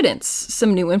new evidence,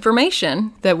 some new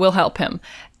information that will help him.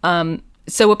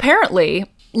 So apparently,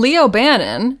 Leo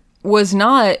Bannon was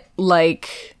not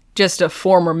like just a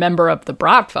former member of the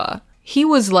Bratva. He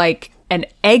was like an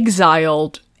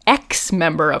exiled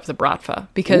ex-member of the Bratva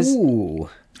because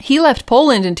he left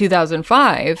Poland in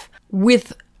 2005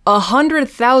 with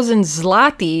 100,000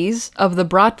 zlotys of the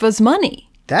Bratva's money.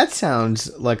 That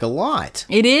sounds like a lot.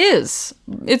 It is.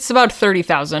 It's about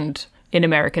 30,000 in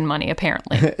American money,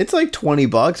 apparently. It's like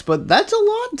 $20, but that's a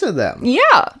lot to them.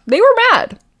 Yeah, they were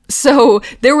mad. So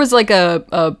there was like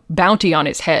a bounty on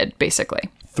his head, basically.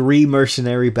 3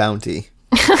 mercenary bounty.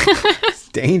 It's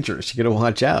dangerous. You gotta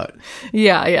watch out.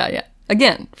 Yeah.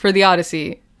 Again, for the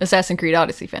Assassin's Creed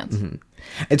Odyssey fans. Mm-hmm.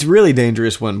 It's really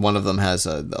dangerous when one of them has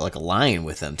a lion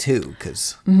with them too,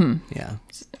 because yeah.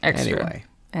 Extra anyway.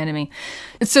 Enemy.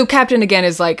 So Captain again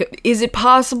is like, is it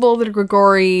possible that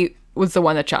Grigori was the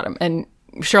one that shot him? And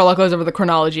Sherlock goes over the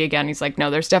chronology again. He's like, no,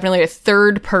 there's definitely a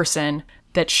third person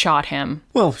that shot him.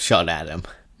 Well, shot at him.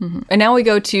 And now we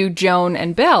go to Joan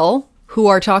and Belle, who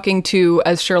are talking to,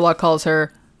 as Sherlock calls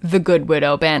her, the good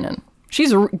widow Bannon.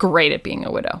 She's great at being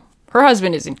a widow. Her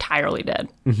husband is entirely dead.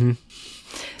 Mm-hmm.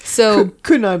 So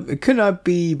could not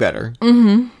be better.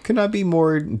 Mm-hmm. Could not be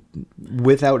more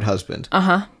without husband.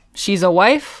 She's a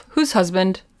wife whose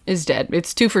husband is dead.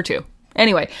 It's 2 for 2.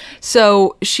 Anyway,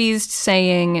 so she's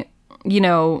saying,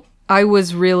 I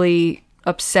was really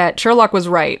upset. Sherlock was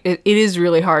right. It is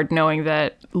really hard knowing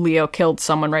that Leo killed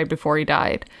someone right before he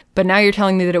died. But now you're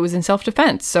telling me that it was in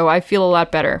self-defense, so I feel a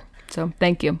lot better. So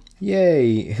thank you.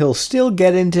 Yay. He'll still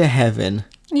get into heaven.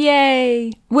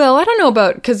 Yay. Well, I don't know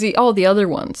about, because all the other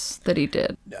ones that he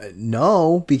did.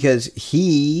 No, because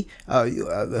he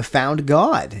found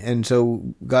God, and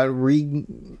so got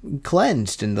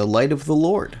cleansed in the light of the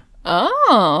Lord.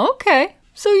 Oh, okay.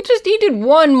 So he did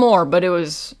one more, but it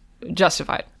was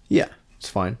justified. Yeah, it's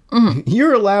fine. Mm-hmm.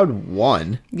 You're allowed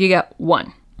 1. You got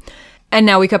 1. And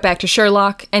now we cut back to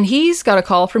Sherlock, and he's got a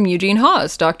call from Eugene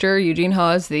Hawes, Dr. Eugene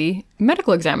Hawes, the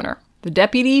medical examiner, the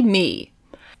deputy me.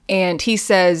 And he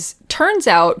says, turns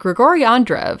out Grigory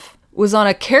Andreev was on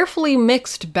a carefully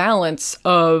mixed balance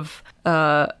of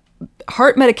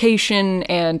heart medication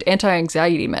and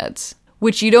anti-anxiety meds,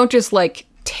 which you don't just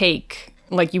take.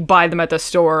 Like, you buy them at the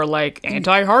store, like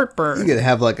anti-heartburn. You could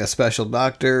have a special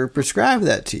doctor prescribe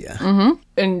that to you. Mm-hmm.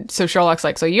 And so Sherlock's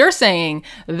like, so you're saying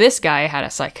this guy had a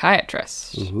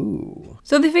psychiatrist. Ooh.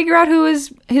 So they figure out who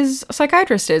his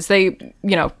psychiatrist is. They,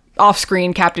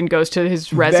 off-screen, Captain goes to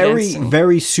his residence.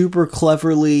 Very super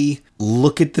cleverly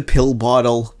look at the pill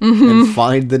bottle and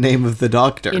find the name of the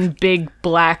doctor. In big,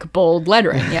 black, bold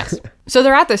lettering, yes. So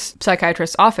they're at this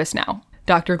psychiatrist's office now,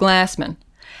 Dr. Glassman.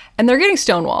 And they're getting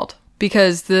stonewalled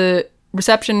because the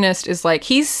receptionist is like,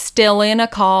 he's still in a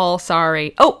call,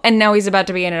 sorry. Oh, and now he's about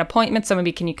to be in an appointment, so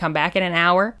maybe can you come back in an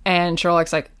hour? And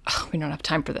Sherlock's like, we don't have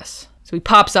time for this. So he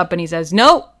pops up and he says,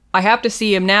 no, I have to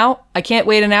see him now. I can't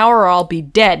wait an hour or I'll be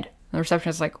dead. And the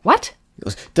receptionist's like, what? He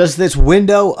goes, does this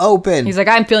window open? He's like,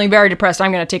 I'm feeling very depressed.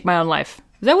 I'm going to take my own life.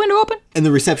 Is that window open? And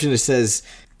the receptionist says,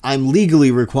 I'm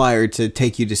legally required to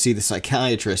take you to see the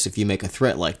psychiatrist if you make a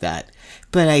threat like that.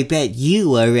 But I bet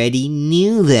you already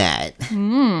knew that.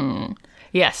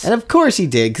 Yes. And of course he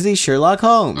did, because he's Sherlock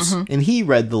Holmes. Mm-hmm. And he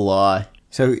read the law.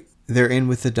 So they're in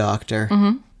with the doctor.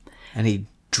 Mm-hmm. And he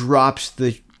drops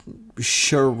the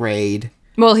charade.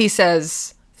 Well, he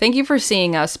says, thank you for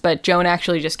seeing us, but Joan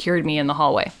actually just cured me in the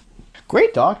hallway.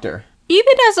 Great doctor.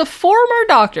 Even as a former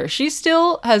doctor, she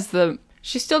still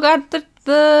got the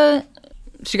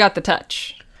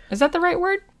touch. Is that the right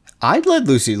word? I'd let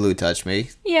Lucy Liu touch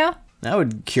me. Yeah. That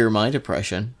would cure my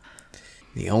depression.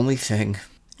 The only thing.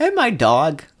 And my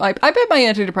dog. I bet my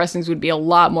antidepressants would be a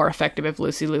lot more effective if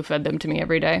Lucy Liu fed them to me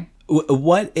every day.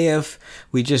 What if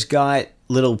we just got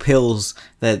little pills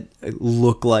that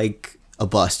look like a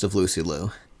bust of Lucy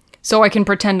Liu? So I can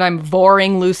pretend I'm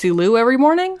voring Lucy Liu every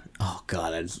morning? Oh,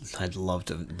 God, I'd love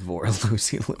to vor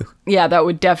Lucy Liu. Yeah, that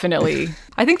would definitely...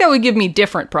 I think that would give me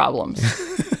different problems.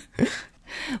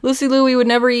 Lucy Liu, we would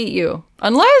never eat you.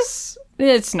 Unless...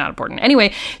 It's not important.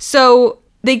 Anyway, so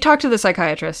they talk to the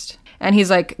psychiatrist, and he's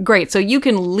like, great, so you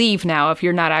can leave now if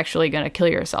you're not actually going to kill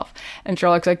yourself. And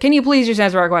Sherlock's like, can you please just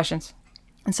answer our questions?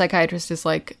 And psychiatrist is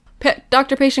like,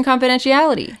 doctor-patient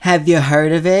confidentiality. Have you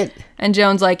heard of it? And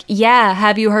Joan's like, yeah,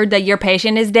 have you heard that your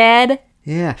patient is dead?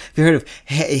 Yeah. Have you heard of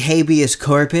habeas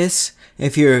corpus?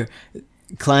 If your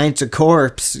client's a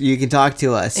corpse, you can talk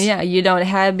to us. Yeah, you don't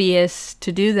habeas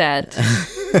to do that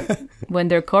when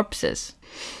they're corpses.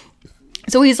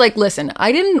 So he's like, listen,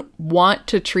 I didn't want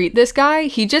to treat this guy.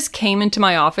 He just came into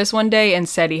my office one day and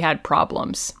said he had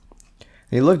problems.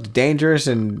 He looked dangerous,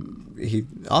 and he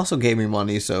also gave me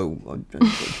money, so...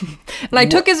 And I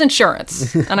took his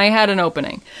insurance, and I had an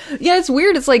opening. Yeah, it's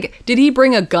weird. It's like, did he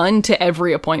bring a gun to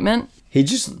every appointment? He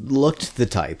just looked the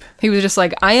type. He was just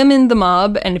like, I am in the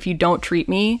mob, and if you don't treat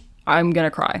me, I'm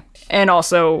gonna cry. And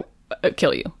also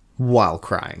kill you. While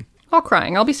crying. While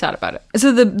crying. I'll be sad about it.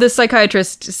 So the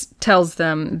psychiatrist just tells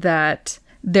them that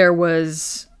there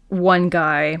was one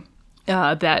guy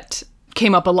that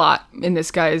came up a lot in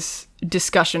this guy's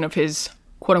discussion of his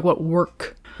quote-unquote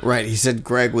work. Right, he said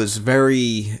Greg was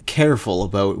very careful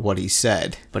about what he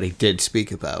said, but he did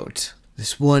speak about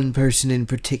this one person in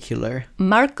particular.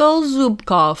 Marko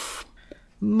Zubkov.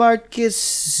 Marcus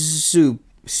Soup?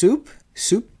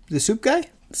 The soup guy?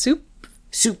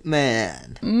 Soup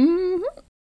man.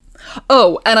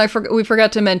 Oh, and we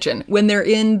forgot to mention, when they're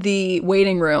in the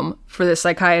waiting room for the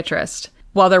psychiatrist,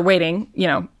 while they're waiting,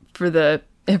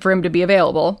 for him to be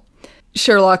available,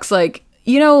 Sherlock's like,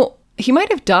 he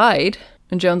might have died.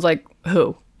 And Joan's like,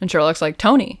 who? And Sherlock's like,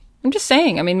 Tony. I'm just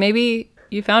saying, I mean, maybe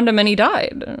you found him and he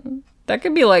died. That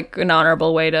could be like an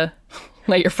honorable way to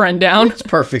let your friend down. It's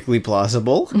perfectly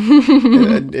plausible.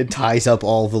 It ties up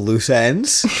all the loose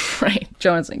ends. Right.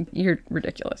 Joan's like, you're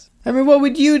ridiculous. I mean, what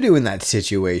would you do in that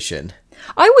situation?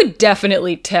 I would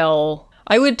definitely tell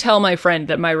my friend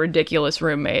that my ridiculous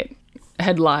roommate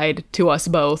had lied to us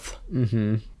both.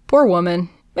 Mm-hmm. Poor woman.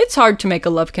 It's hard to make a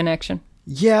love connection.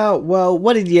 Yeah, well,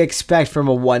 what did you expect from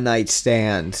a one-night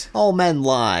stand? All men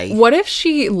lie. What if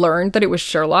she learned that it was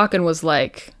Sherlock and was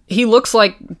like, he looks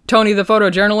like Tony the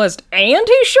photojournalist and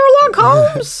he's Sherlock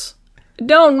Holmes?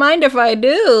 Don't mind if I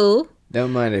do.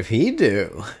 Don't mind if he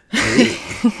do.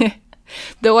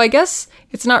 Though I guess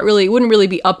it wouldn't really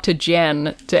be up to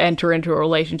Jen to enter into a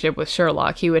relationship with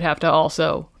Sherlock. He would have to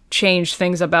also change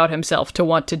things about himself to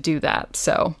want to do that,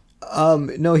 so...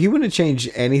 No, he wouldn't change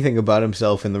anything about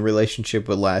himself, and the relationship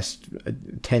would last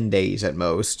 10 days at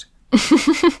most.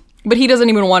 But he doesn't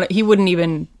even he wouldn't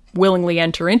even willingly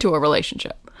enter into a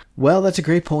relationship. Well, that's a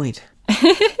great point.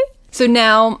 So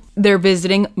now they're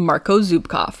visiting Marko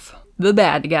Zubkov, the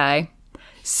bad guy.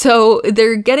 So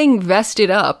they're getting vested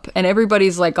up, and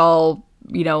everybody's like all,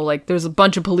 like there's a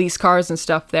bunch of police cars and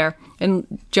stuff there.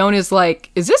 And Joan is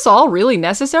like, is this all really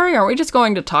necessary? Aren't we just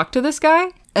going to talk to this guy?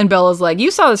 And Bella's like,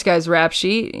 you saw this guy's rap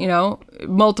sheet,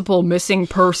 multiple missing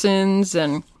persons,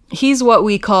 and he's what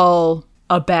we call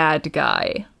a bad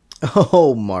guy.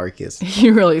 Oh, Marcus. He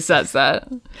really says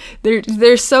that.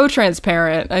 They're so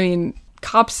transparent. I mean,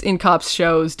 cops in cops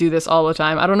shows do this all the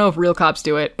time. I don't know if real cops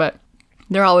do it, but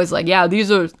they're always like, yeah,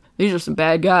 these are some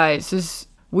bad guys.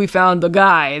 We found the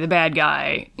bad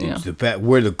guy.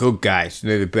 We're the good guys.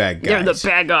 They're the bad guys. They're the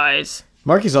bad guys.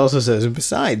 Marcus also says, and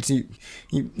besides,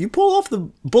 you pull off the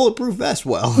bulletproof vest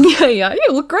well. Yeah,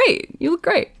 you look great.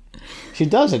 She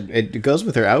does it. It goes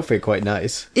with her outfit quite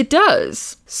nice. It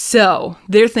does. So,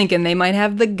 they're thinking they might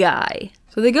have the guy.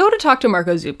 So they go to talk to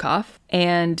Marko Zubkov,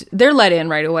 and they're let in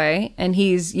right away, and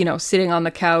he's, sitting on the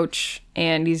couch,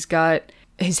 and he's got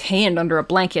his hand under a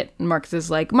blanket, and Marcus is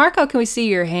like, Marko, can we see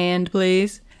your hand,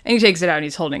 please? And he takes it out and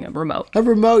he's holding a remote. A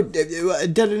remote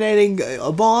detonating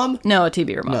a bomb? No, a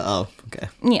TV remote. No, oh, okay.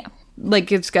 Yeah.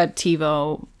 Like it's got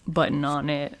TiVo button on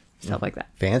it, stuff like that.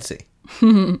 Fancy.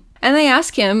 And they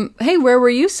ask him, hey, where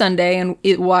were you Sunday and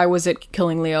why was it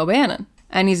killing Leo Bannon?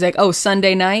 And he's like, oh,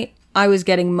 Sunday night, I was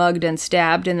getting mugged and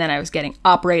stabbed and then I was getting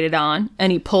operated on.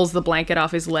 And he pulls the blanket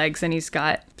off his legs and he's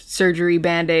got surgery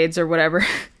Band-Aids or whatever.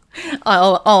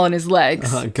 all on his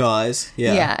legs. Guys,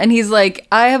 yeah. Yeah, and he's like,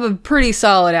 I have a pretty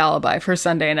solid alibi for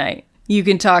Sunday night. You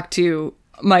can talk to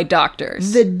my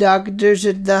doctors. The doctors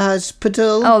at the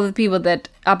hospital? Oh, the people that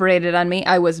operated on me.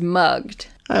 I was mugged.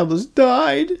 I almost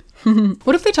died.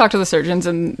 What if they talked to the surgeons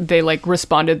and they,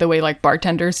 responded the way,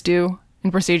 bartenders do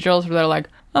in procedurals, where they're like,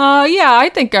 yeah, I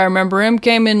think I remember him.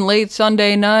 Came in late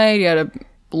Sunday night. He had a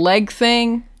leg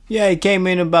thing. Yeah, he came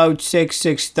in about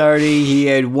 6:30. He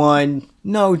had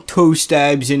 2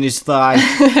 stabs in his thigh.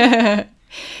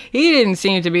 He didn't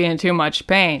seem to be in too much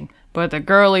pain, but the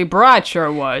girl he brought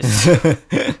sure was.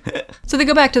 So they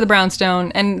go back to the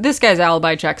brownstone, and this guy's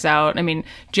alibi checks out. I mean,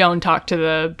 Joan talked to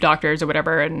the doctors or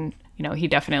whatever, and, he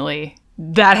definitely...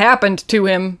 That happened to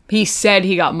him. He said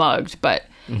he got mugged, but,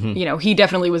 he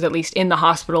definitely was at least in the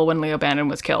hospital when Leo Bannon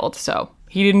was killed, so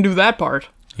He didn't do that part.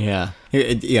 Yeah.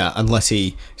 Yeah, unless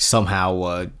he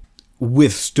somehow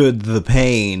withstood the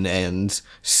pain and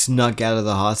snuck out of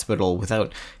the hospital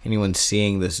without anyone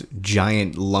seeing this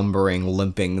giant, lumbering,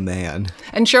 limping man.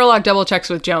 And Sherlock double checks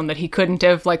with Joan that he couldn't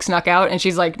have like snuck out, and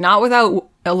she's like, not without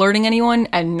alerting anyone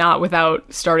and not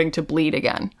without starting to bleed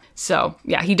again. So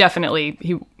yeah, he definitely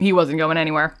he wasn't going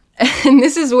anywhere. And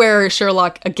this is where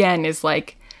Sherlock again is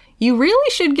like, you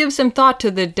really should give some thought to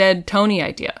the dead Tony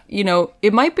idea. You know,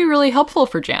 it might be really helpful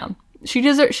for Jan. She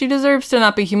deserves to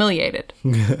not be humiliated.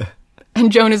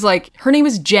 And Joan is like, her name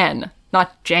is Jen,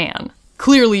 not Jan.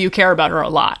 Clearly you care about her a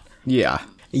lot. Yeah.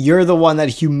 You're the one that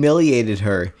humiliated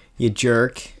her, you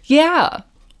jerk. Yeah.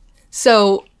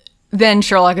 So then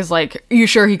Sherlock is like, you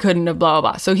sure he couldn't have blah,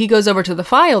 blah, blah. So he goes over to the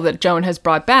file that Joan has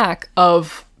brought back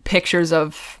of pictures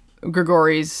of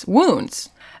Grigori's wounds.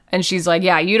 And she's like,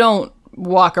 yeah, you don't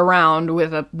walk around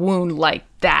with a wound like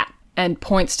that. And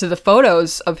points to the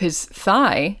photos of his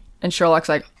thigh. And Sherlock's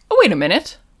like, oh, wait a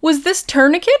minute. Was this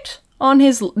tourniquet on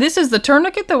his... This is the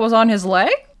tourniquet that was on his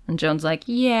leg? And Joan's like,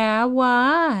 yeah,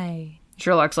 why?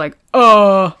 Sherlock's like,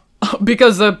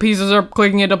 because the pieces are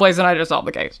clicking into place and I just solved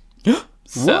the case.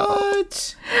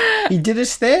 What? He did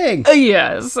his thing.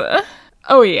 Yes.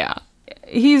 Oh, yeah.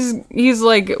 He's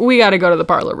like, we gotta go to the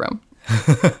parlor room.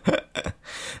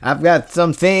 I've got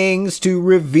some things to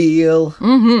reveal.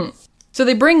 Mm-hmm. So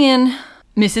they bring in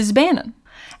Mrs. Bannon.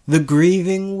 The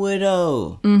grieving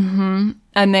widow. Mm-hmm.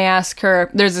 And they ask her,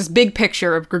 there's this big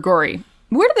picture of Grigori.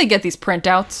 Where do they get these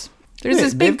printouts?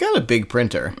 They've got a big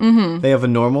printer. Mm-hmm. They have a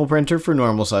normal printer for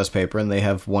normal size paper, and they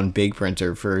have one big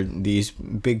printer for these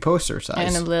big poster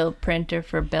size. And a little printer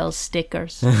for Bell's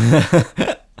stickers.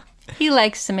 He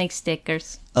likes to make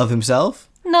stickers. Of himself?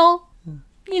 No.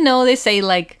 You know, they say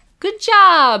like, good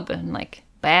job, and like,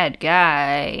 bad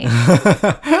guy.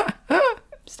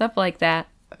 Stuff like that.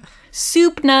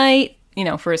 Soup night, you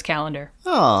know, for his calendar.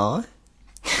 Aww.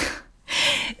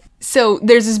 So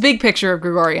there's this big picture of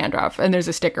Grigori Androv, and there's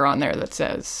a sticker on there that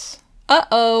says,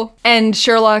 uh-oh. And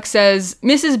Sherlock says,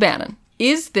 Mrs. Bannon,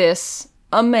 is this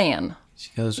a man?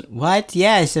 She goes, what?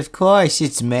 Yes, of course,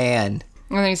 it's man.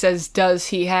 And then he says, does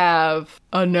he have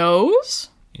a nose?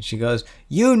 And she goes,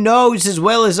 you knows as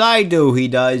well as I do he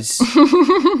does.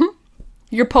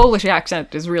 Your Polish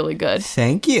accent is really good.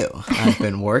 Thank you. I've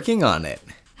been working on it.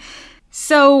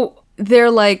 So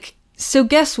they're like, so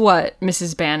guess what,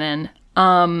 Mrs. Bannon?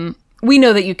 We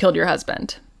know that you killed your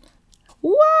husband.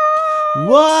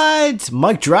 What?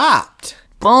 Mic dropped.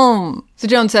 Boom. So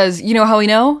Joan says, you know how we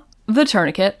know? The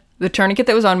tourniquet. The tourniquet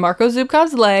that was on Marko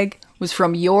Zubkov's leg was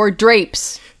from your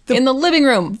drapes in the living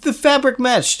room. The fabric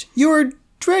matched. Your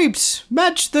drapes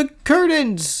matched the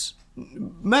curtains.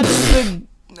 Matched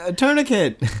the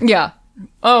tourniquet. Yeah.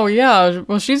 Oh, yeah.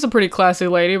 Well, she's a pretty classy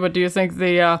lady, but do you think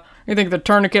the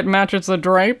tourniquet matches the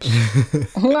drapes?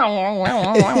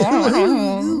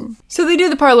 So they do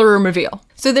the parlor room reveal.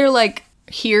 So they're like,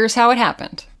 here's how it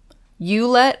happened. You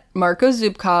let Marko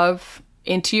Zubkov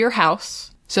into your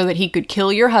house so that he could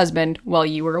kill your husband while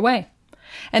you were away.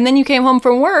 And then you came home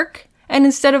from work, and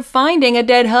instead of finding a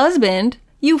dead husband,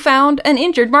 you found an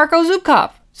injured Marko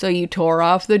Zubkov. So you tore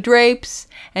off the drapes,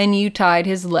 and you tied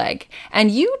his leg.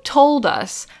 And you told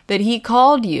us that he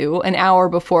called you an hour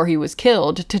before he was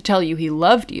killed to tell you he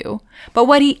loved you. But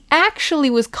what he actually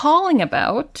was calling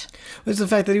about was the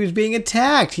fact that he was being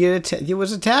attacked. He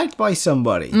was attacked by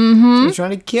somebody. Mm-hmm. So he was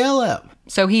trying to kill him.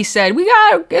 So he said, we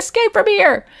gotta escape from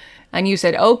here. And you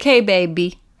said, okay,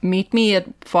 baby, meet me at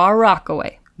Far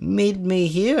Rockaway. Meet me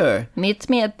here. Meet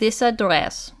me at this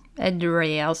address. I'm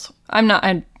not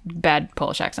a bad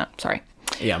Polish accent, sorry.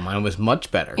 Yeah, mine was much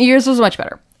better. Yours was much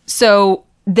better. So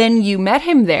then you met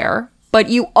him there, but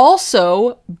you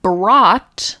also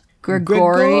brought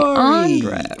Grigori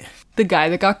Andreev, the guy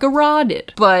that got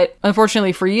garroted. But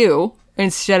unfortunately for you,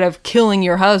 instead of killing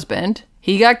your husband,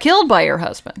 he got killed by your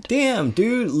husband. Damn,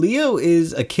 dude, Leo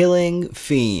is a killing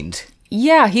fiend.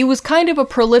 Yeah, he was kind of a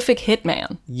prolific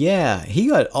hitman. Yeah, he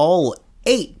got all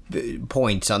 8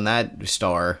 points on that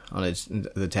star on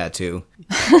the tattoo.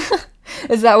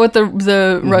 Is that what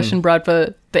the Russian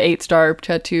Bratva, the 8-star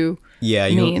tattoo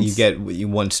means? you get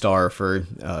 1 star for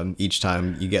each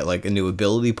time you get like a new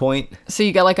ability point. So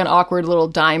you get like an awkward little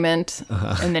diamond,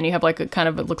 and then you have like a kind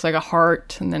of, it looks like a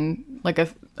heart, and then like a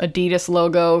Adidas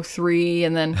logo 3,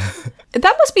 and then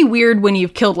that must be weird when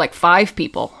you've killed like 5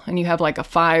 people and you have like a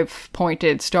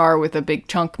 5-pointed star with a big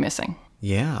chunk missing.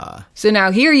 Yeah. So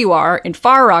now here you are in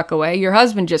Far Rockaway. Your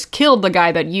husband just killed the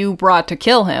guy that you brought to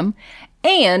kill him,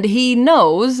 and he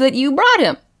knows that you brought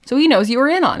him. So he knows you were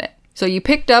in on it. So you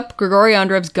picked up Grigori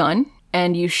Andreev's gun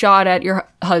and you shot at your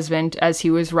husband as he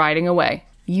was riding away.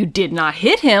 You did not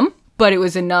hit him, but it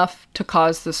was enough to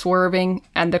cause the swerving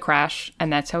and the crash,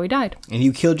 and that's how he died. And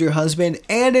you killed your husband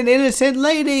and an innocent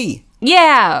lady.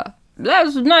 Yeah, that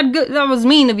was not good. That was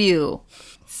mean of you.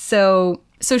 So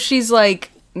she's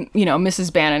like, you know,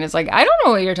 Mrs. Bannon is like, I don't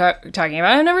know what you're talking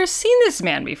about. I've never seen this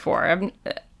man before.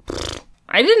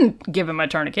 I didn't give him a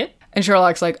tourniquet. And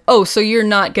Sherlock's like, oh, so you're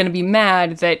not going to be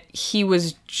mad that he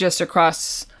was just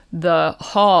across the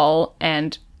hall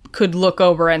and could look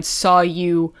over and saw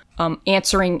you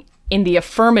answering in the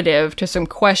affirmative to some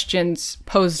questions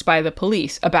posed by the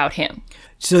police about him.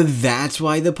 So that's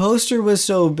why the poster was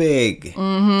so big.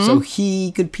 Mm-hmm. So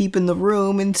he could peep in the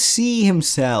room and see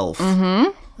himself.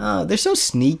 Mm-hmm. Oh, they're so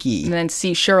sneaky. And then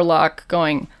see Sherlock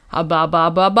going, ah, ba, ba,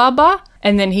 ba, ba, ba.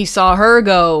 And then he saw her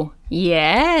go,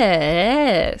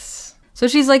 yes. So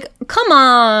she's like, come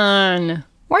on.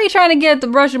 Why are you trying to get the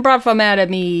Russian Bratva mad at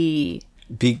me?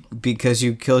 Because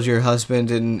you killed your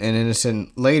husband and an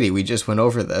innocent lady. We just went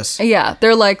over this. Yeah,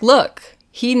 they're like, look,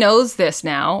 he knows this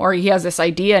now, or he has this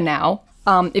idea now.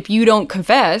 If you don't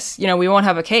confess, you know, we won't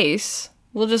have a case.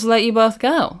 We'll just let you both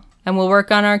go, and we'll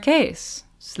work on our case.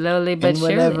 Slowly but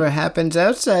surely. And whatever happens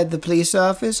outside the police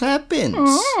office happens.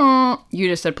 You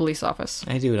just said police office.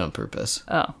 I do it on purpose.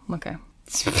 Oh, okay.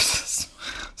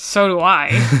 So do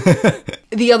I.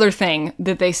 The other thing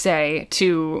that they say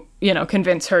to, you know,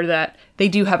 convince her that they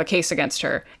do have a case against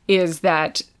her is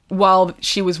that while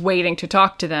she was waiting to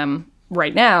talk to them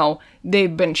right now,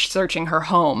 they've been searching her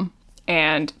home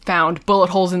and found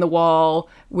bullet holes in the wall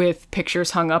with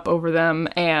pictures hung up over them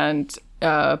and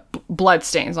blood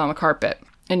stains on the carpet.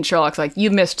 And Sherlock's like, you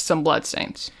missed some blood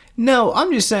stains. No,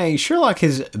 I'm just saying Sherlock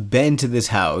has been to this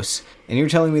house, and you're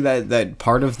telling me that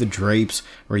part of the drapes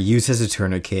were used as a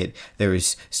tourniquet. There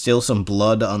was still some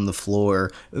blood on the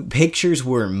floor. Pictures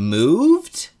were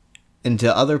moved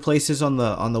into other places on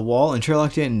the wall, and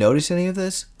Sherlock didn't notice any of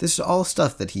this. This is all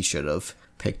stuff that he should have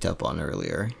picked up on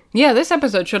earlier. Yeah, this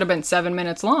episode should have been 7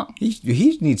 minutes long.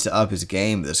 He needs to up his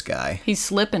game, this guy. He's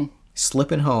slipping.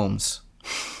 Slipping Holmes.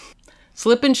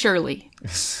 Slippin' Shirley.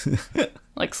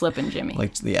 Like Slippin' Jimmy.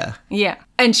 Like, yeah. Yeah.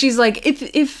 And she's like,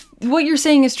 if what you're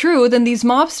saying is true, then these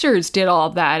mobsters did all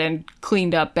of that and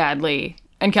cleaned up badly.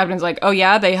 And Captain's like, oh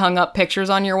yeah, they hung up pictures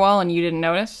on your wall and you didn't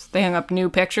notice? They hung up new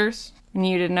pictures and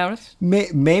you didn't notice?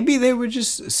 Maybe they were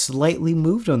just slightly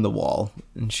moved on the wall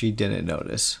and she didn't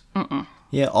notice. Mm-mm.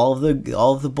 Yeah, all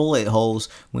of the bullet holes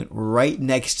went right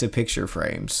next to picture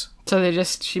frames. So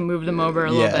she moved them over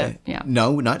a little bit. Yeah.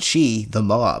 No, not she, the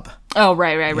mob. Oh,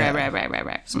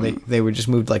 right. So they were just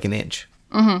moved like an inch.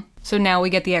 Mm-hmm. So now we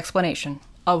get the explanation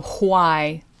of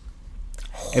why.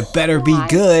 It better be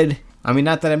good. I mean,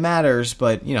 not that it matters,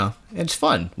 but, you know, it's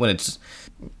fun when it's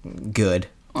good.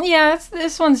 Yeah,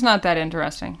 this one's not that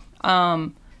interesting.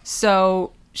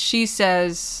 So she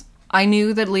says, I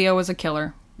knew that Leo was a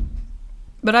killer,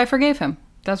 but I forgave him.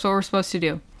 That's what we're supposed to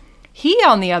do. He,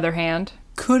 on the other hand,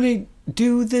 couldn't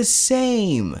do the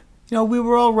same. You know, we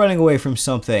were all running away from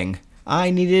something. I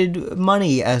needed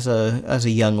money as a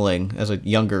youngling, as a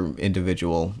younger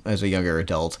individual, as a younger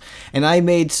adult, and I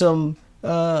made some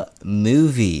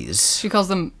movies. She calls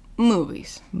them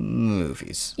movies.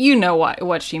 Movies. You know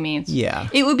what she means. Yeah.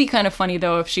 It would be kind of funny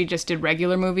though if she just did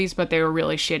regular movies, but they were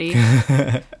really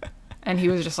shitty. And he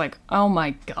was just like, oh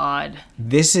my god.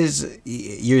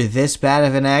 You're this bad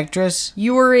of an actress?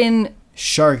 You were in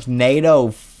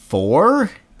Sharknado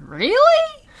 4?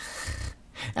 Really?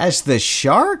 As the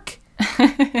shark?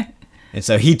 And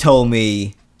so he told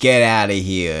me, get out of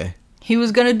here. He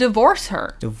was gonna divorce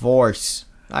her. Divorce.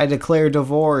 I declare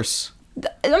divorce.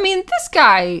 I mean, this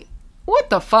guy,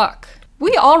 what the fuck?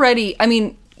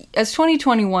 As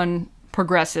 2021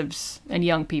 progressives and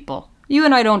young people, you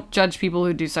and I don't judge people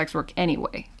who do sex work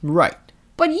anyway. Right.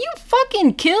 But you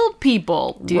fucking killed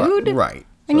people, dude. Right.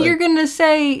 And you're gonna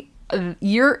say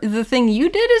the thing you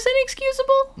did is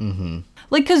inexcusable? Mm-hmm.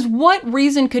 Like, because what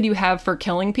reason could you have for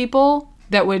killing people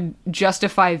that would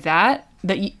justify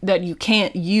that you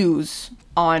can't use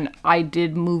on I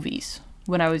did movies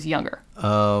when I was younger?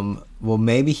 Well,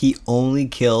 maybe he only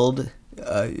killed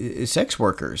sex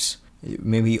workers.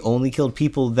 Maybe he only killed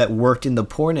people that worked in the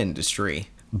porn industry.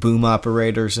 Boom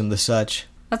operators and the such.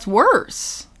 That's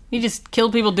worse. He just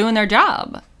killed people doing their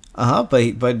job.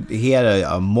 But he had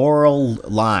a moral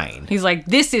line. He's like,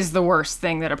 this is the worst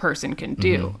thing that a person can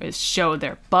do, is show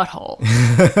their butthole.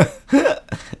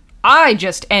 I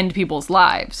just end people's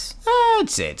lives.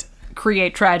 That's it.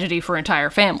 Create tragedy for entire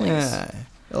families.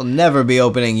 You'll never be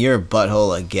opening your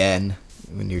butthole again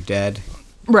when you're dead.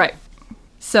 Right.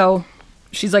 So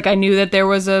she's like, I knew that there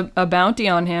was a bounty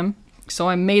on him, so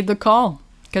I made the call.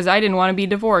 Because I didn't want to be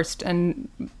divorced and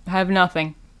have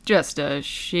nothing. just a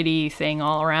shitty thing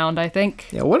all around, I think.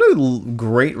 Yeah, what a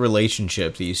great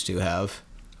relationship these two have.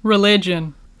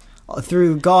 Religion.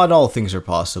 Through God, all things are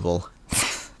possible.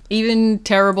 Even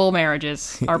terrible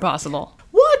marriages are possible.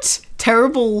 What?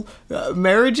 Terrible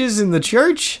marriages in the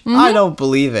church? I don't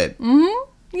believe it.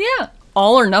 Yeah.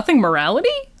 All or nothing morality?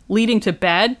 Leading to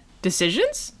bad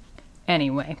decisions?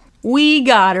 Anyway, we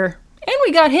got her. And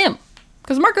we got him.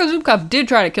 Because Marko Zubkov did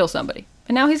try to kill somebody.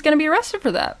 And now he's going to be arrested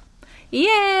for that.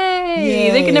 Yay!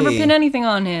 They can never Yay. pin anything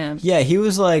on him. Yeah, he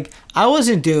was like, I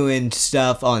wasn't doing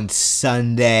stuff on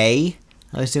Sunday.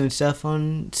 I was doing stuff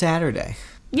on Saturday.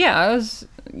 Yeah, I was,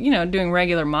 doing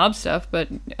regular mob stuff, but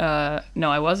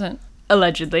no, I wasn't.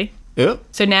 Allegedly. Yep.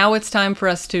 So now it's time for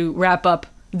us to wrap up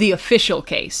the official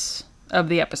case of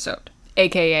the episode,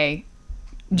 aka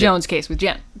Joan's case with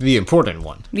Jen. The important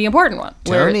one. The important one.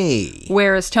 Tony.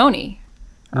 Where is Tony?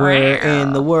 Where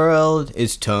in the world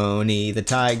is Tony the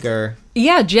tiger?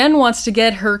 Yeah, Jen wants to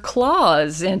get her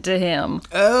claws into him.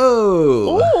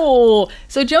 Oh. Oh,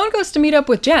 so Joan goes to meet up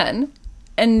with Jen,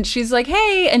 and she's like,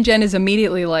 hey, and Jen is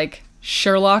immediately like,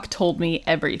 Sherlock told me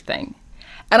everything.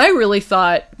 And I really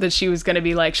thought that she was going to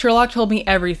be like, Sherlock told me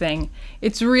everything.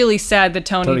 It's really sad that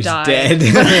Tony Tony's died.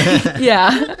 dead.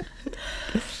 Yeah.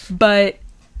 But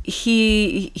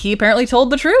he apparently told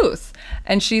the truth.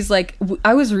 And she's like,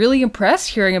 I was really impressed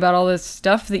hearing about all this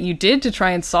stuff that you did to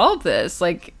try and solve this.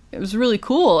 Like, it was really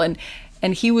cool. And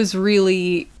he was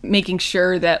really making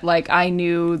sure that, like, I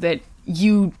knew that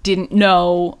you didn't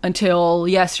know until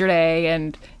yesterday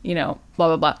and, blah,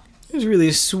 blah, blah. It was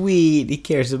really sweet. He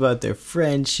cares about their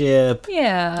friendship.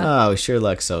 Yeah. Oh,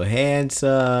 Sherlock's so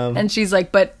handsome. And she's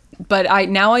like, but I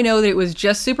know that it was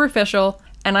just superficial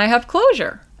and I have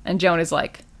closure. And Joan is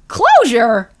like,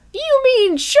 closure? You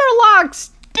mean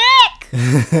Sherlock's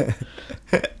dick?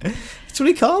 That's what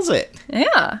he calls it.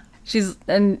 Yeah. She's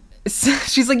like,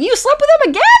 you slept with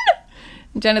him again?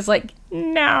 And Jen is like,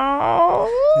 no.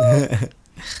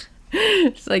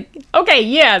 She's like, okay,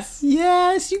 yes.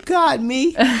 Yes, you got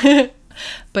me.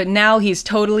 But now he's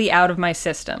totally out of my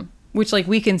system, which, like,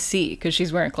 we can see because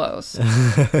she's wearing clothes.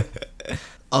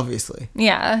 Obviously.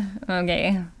 Yeah,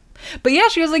 okay. But yeah,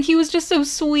 she was like, he was just so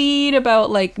sweet about,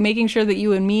 like, making sure that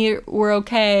you and me were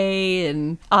okay.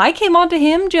 And I came on to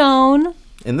him, Joan.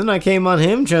 And then I came on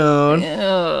him, Joan.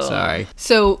 Ugh. Sorry.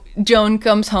 So Joan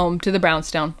comes home to the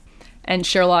brownstone, and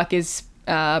Sherlock is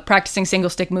practicing single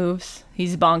stick moves.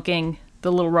 He's bonking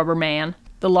the little rubber man,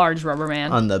 the large rubber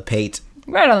man. On the pate.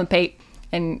 Right on the pate.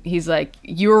 And he's like,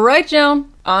 you were right,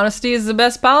 Joan. Honesty is the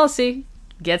best policy.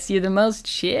 Gets you the most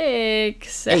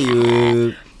chicks. Hey,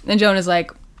 you. And Joan is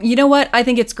like, you know what? I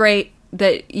think it's great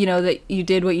that, that you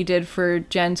did what you did for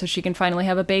Jen so she can finally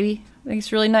have a baby. I think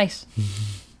it's really nice.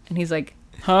 And he's like,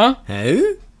 huh?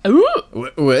 Huh? Ooh.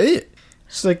 What?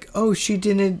 She's like, oh, she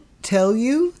didn't tell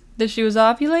you? That she was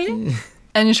ovulating?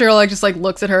 And Sherlock just, like,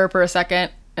 looks at her for a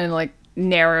second and, like,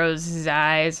 narrows his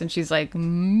eyes. And she's like,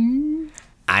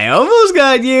 I almost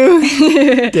got you.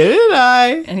 Didn't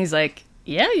I? And he's like,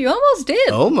 yeah, you almost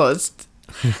did. Almost.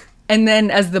 And then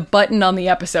as the button on the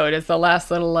episode is the last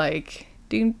little, like,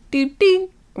 ding, ding, ding,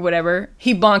 whatever,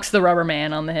 he bonks the rubber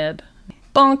man on the head.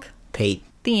 Bonk. Pate.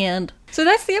 The end. So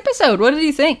that's the episode. What did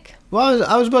you think? Well,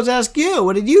 I was about to ask you.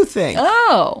 What did you think?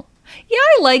 Oh. Yeah,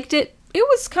 I liked it. I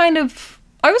was kind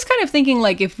of thinking,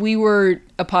 like, if we were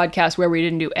a podcast where we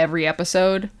didn't do every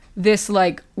episode, this,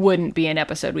 like, wouldn't be an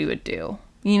episode we would do.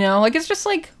 Like, it's just,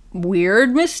 like,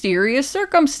 weird, mysterious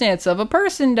circumstance of a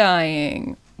person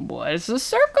dying. What is the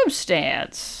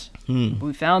circumstance?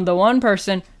 We found the one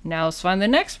person. Now let's find the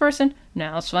next person.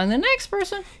 Now let's find the next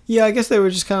person. Yeah, I guess they were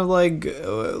just kind of like,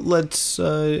 let's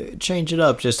change it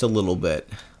up just a little bit.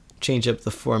 Change up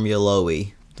the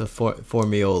formuloe. The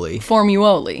formioli.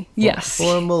 Formuoli. Yes.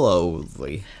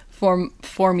 Formuloli.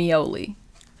 Formioli.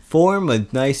 Form a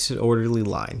nice orderly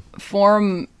line.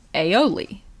 Form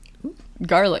aioli.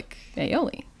 Garlic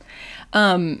aioli.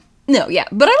 No, yeah,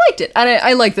 but I liked it.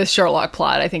 I like this Sherlock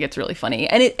plot. I think it's really funny.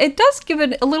 And it does give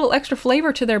it a little extra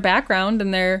flavor to their background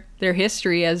and their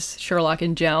history as Sherlock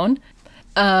and Joan.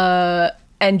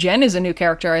 And Jen is a new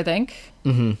character, I think.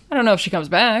 Mm-hmm. I don't know if she comes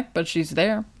back, but she's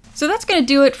there. So that's going to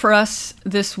do it for us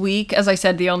this week. As I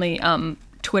said, the only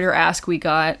Twitter ask we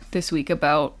got this week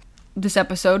about this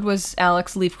episode was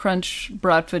Alex Leaf Crunch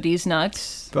brought for these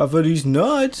nuts. Brought for these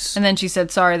nuts. And then she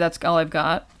said, sorry, that's all I've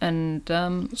got. And,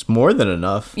 it's more than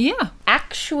enough. yeah.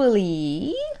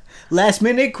 Actually... Last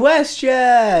minute question.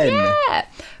 Yeah.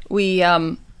 We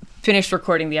finished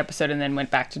recording the episode and then went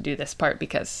back to do this part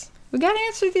because we got to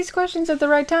answer these questions at the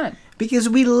right time. Because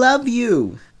we love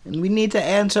you. And we need to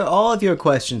answer all of your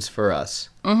questions for us.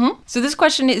 So this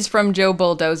question is from Joe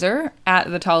Bulldozer at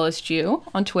The Tallest Jew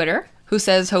on Twitter, who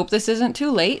says, hope this isn't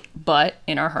too late, but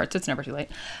in our hearts it's never too late.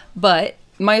 But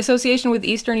my association with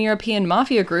Eastern European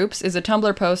mafia groups is a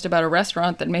Tumblr post about a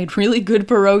restaurant that made really good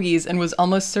pierogies and was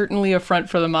almost certainly a front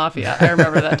for the mafia. I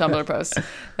remember that Tumblr post.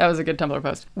 That was a good Tumblr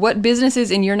post. What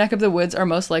businesses in your neck of the woods are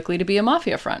most likely to be a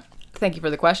mafia front? Thank you for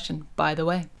the question, by the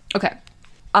way. Okay.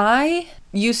 I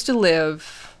used to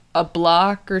live a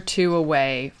block or two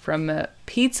away from a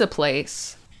pizza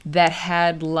place that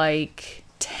had like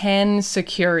 10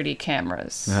 security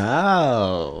cameras.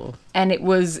 Oh. And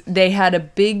they had a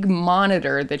big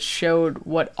monitor that showed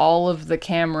what all of the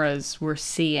cameras were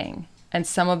seeing. And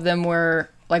some of them were,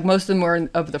 like most of them were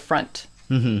of the front.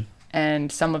 Mm-hmm.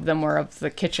 And some of them were of the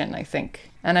kitchen, I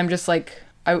think. And I'm just like,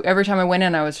 every time I went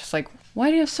in, I was just like, why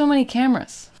do you have so many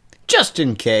cameras? Just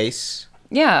in case.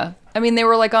 Yeah. I mean, they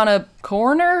were like on a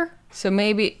corner, so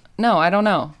maybe, no, I don't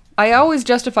know. I always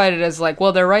justified it as like,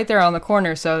 well, they're right there on the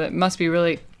corner, so it must be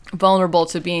really vulnerable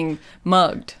to being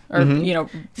mugged or,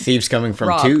 Thieves coming from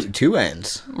robbed. two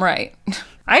ends. Right.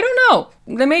 I don't know.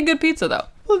 They made good pizza, though.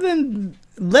 Well, then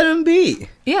let them be.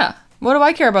 Yeah. What do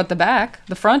I care about the back?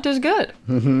 The front is good.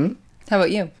 Mm-hmm. How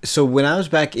about you? So when I was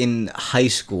back in high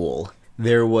school,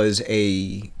 there was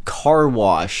a car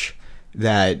wash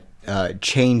that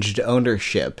changed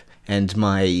ownership, and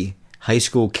my high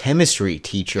school chemistry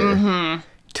teacher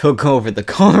took over the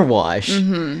car wash,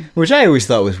 which I always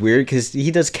thought was weird because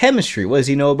he does chemistry. What does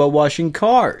he know about washing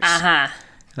cars?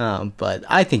 But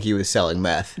I think he was selling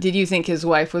meth. Did you think his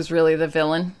wife was really the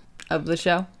villain of the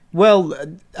show? Well,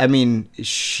 I mean,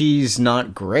 she's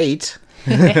not great.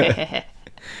 You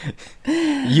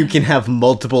can have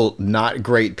multiple not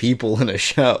great people in a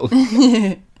show.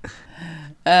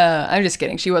 I'm just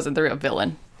kidding. She wasn't the real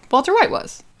villain. Walter White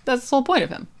was. That's the whole point of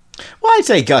him. Well, I'd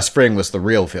say Gus Fring was the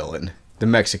real villain, the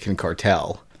Mexican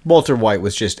cartel. Walter White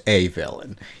was just a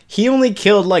villain. He only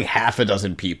killed like half a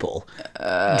dozen people.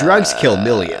 Drugs kill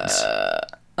millions.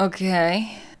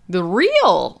 Okay. The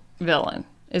real villain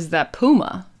is that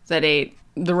puma that ate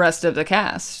the rest of the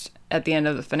cast at the end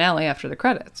of the finale after the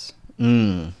credits.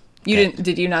 Did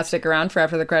you not stick around for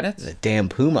after the credits? The damn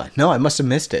puma. No, I must have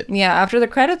missed it. Yeah, after the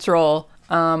credits roll,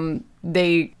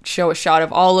 they show a shot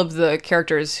of all of the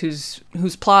characters whose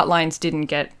plot lines didn't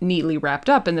get neatly wrapped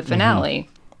up in the finale.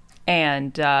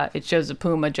 And it shows a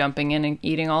puma jumping in and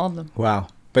eating all of them. Wow.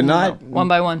 But not one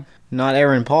by one. Not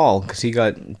Aaron Paul, because he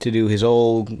got to do his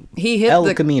old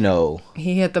El Camino.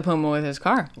 He hit the puma with his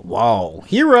car. Wow.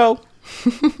 Hero.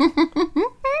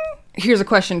 Here's a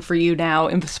question for you now,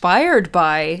 inspired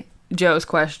by Joe's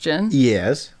question.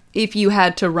 Yes. If you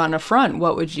had to run a front,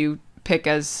 what would you pick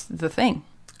as the thing?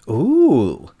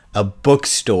 Ooh, a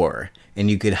bookstore,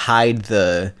 and you could hide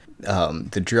the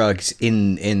drugs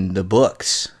in the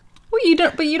books. Well, you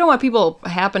don't want people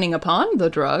happening upon the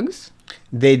drugs.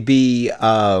 They'd be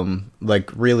like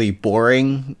really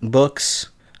boring books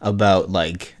about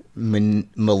like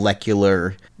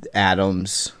molecular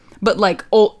atoms. But like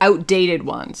old, outdated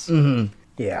ones. Mm-hmm.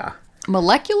 Yeah.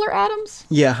 Molecular atoms?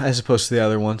 Yeah, as opposed to the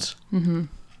other ones. Mm-hmm.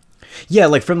 Yeah,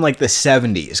 like from like the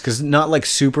 70s, because not like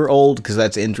super old, because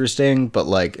that's interesting, but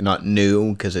like not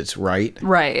new, because it's right.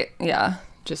 Right, yeah.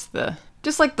 Just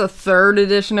like the third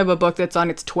edition of a book that's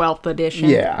on its 12th edition.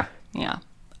 Yeah. Yeah.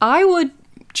 I would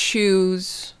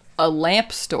choose a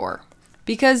lamp store,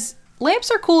 because lamps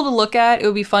are cool to look at. It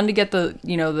would be fun to get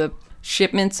the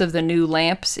shipments of the new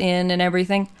lamps in and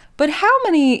everything. But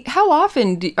how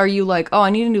often are you like, oh, I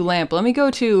need a new lamp. Let me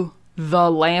go to the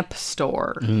lamp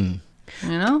store. You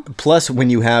know? Plus,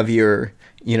 when you have your,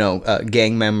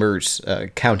 gang members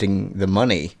counting the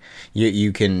money,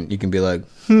 you can be like,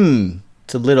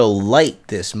 it's a little light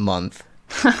this month.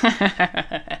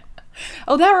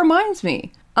 Oh, that reminds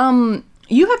me.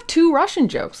 You have 2 Russian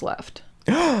jokes left.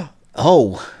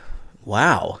 Oh,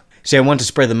 wow. See, I wanted to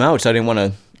spread them out, so I didn't want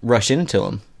to rush into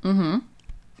them. Mm-hmm.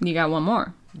 You got one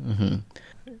more. Mm-hmm.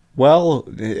 Well,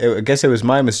 I guess it was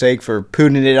my mistake for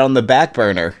putting it on the back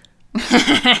burner.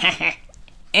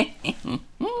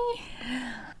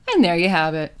 And there you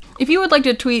have it. If you would like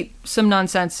to tweet some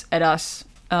nonsense at us,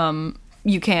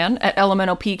 you can at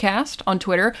elementalpcast on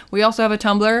Twitter. We also have a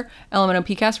Tumblr,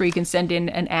 elementalpcast, where you can send in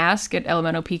an ask at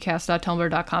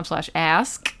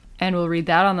elementalpcast.tumblr.com/ask, and we'll read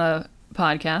that on the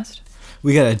podcast.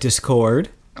 We got a Discord.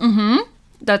 Mm-hmm.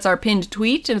 That's our pinned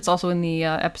tweet, and it's also in the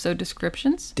episode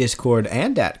descriptions. Discord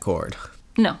and Datcord.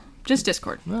 No, just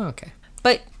Discord. Oh, okay.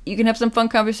 But you can have some fun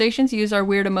conversations. Use our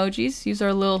weird emojis. Use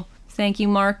our little thank you,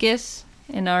 Marcus,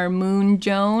 and our Moon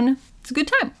Joan. It's a good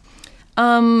time.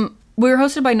 We're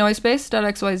hosted by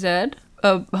Noisepace.xyz.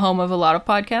 a home of a lot of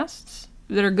podcasts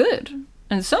that are good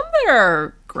and some that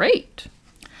are great.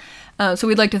 So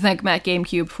we'd like to thank Matt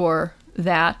GameCube for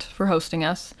that, for hosting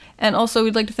us. And also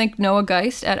we'd like to thank Noah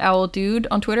Geist at Owl Dude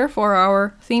on Twitter for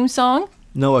our theme song.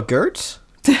 Noah Gertz?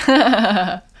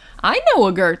 I know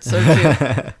a Gertz or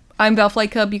two. I'm Val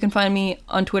Flight Cub. You can find me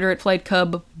on Twitter at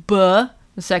FlightCub. The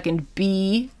second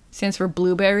B stands for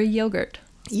blueberry yogurt.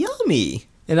 Yummy.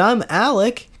 And I'm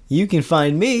Alec. You can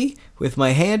find me with my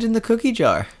hand in the cookie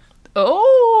jar.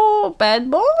 Oh,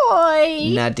 bad boy.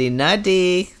 Nutty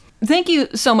nutty. Thank you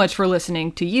so much for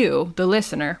listening to you, the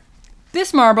listener.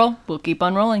 This marble will keep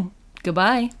on rolling.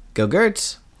 Goodbye. Go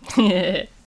Gertz.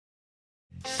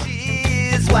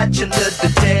 She's watching the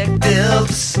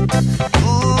detectives.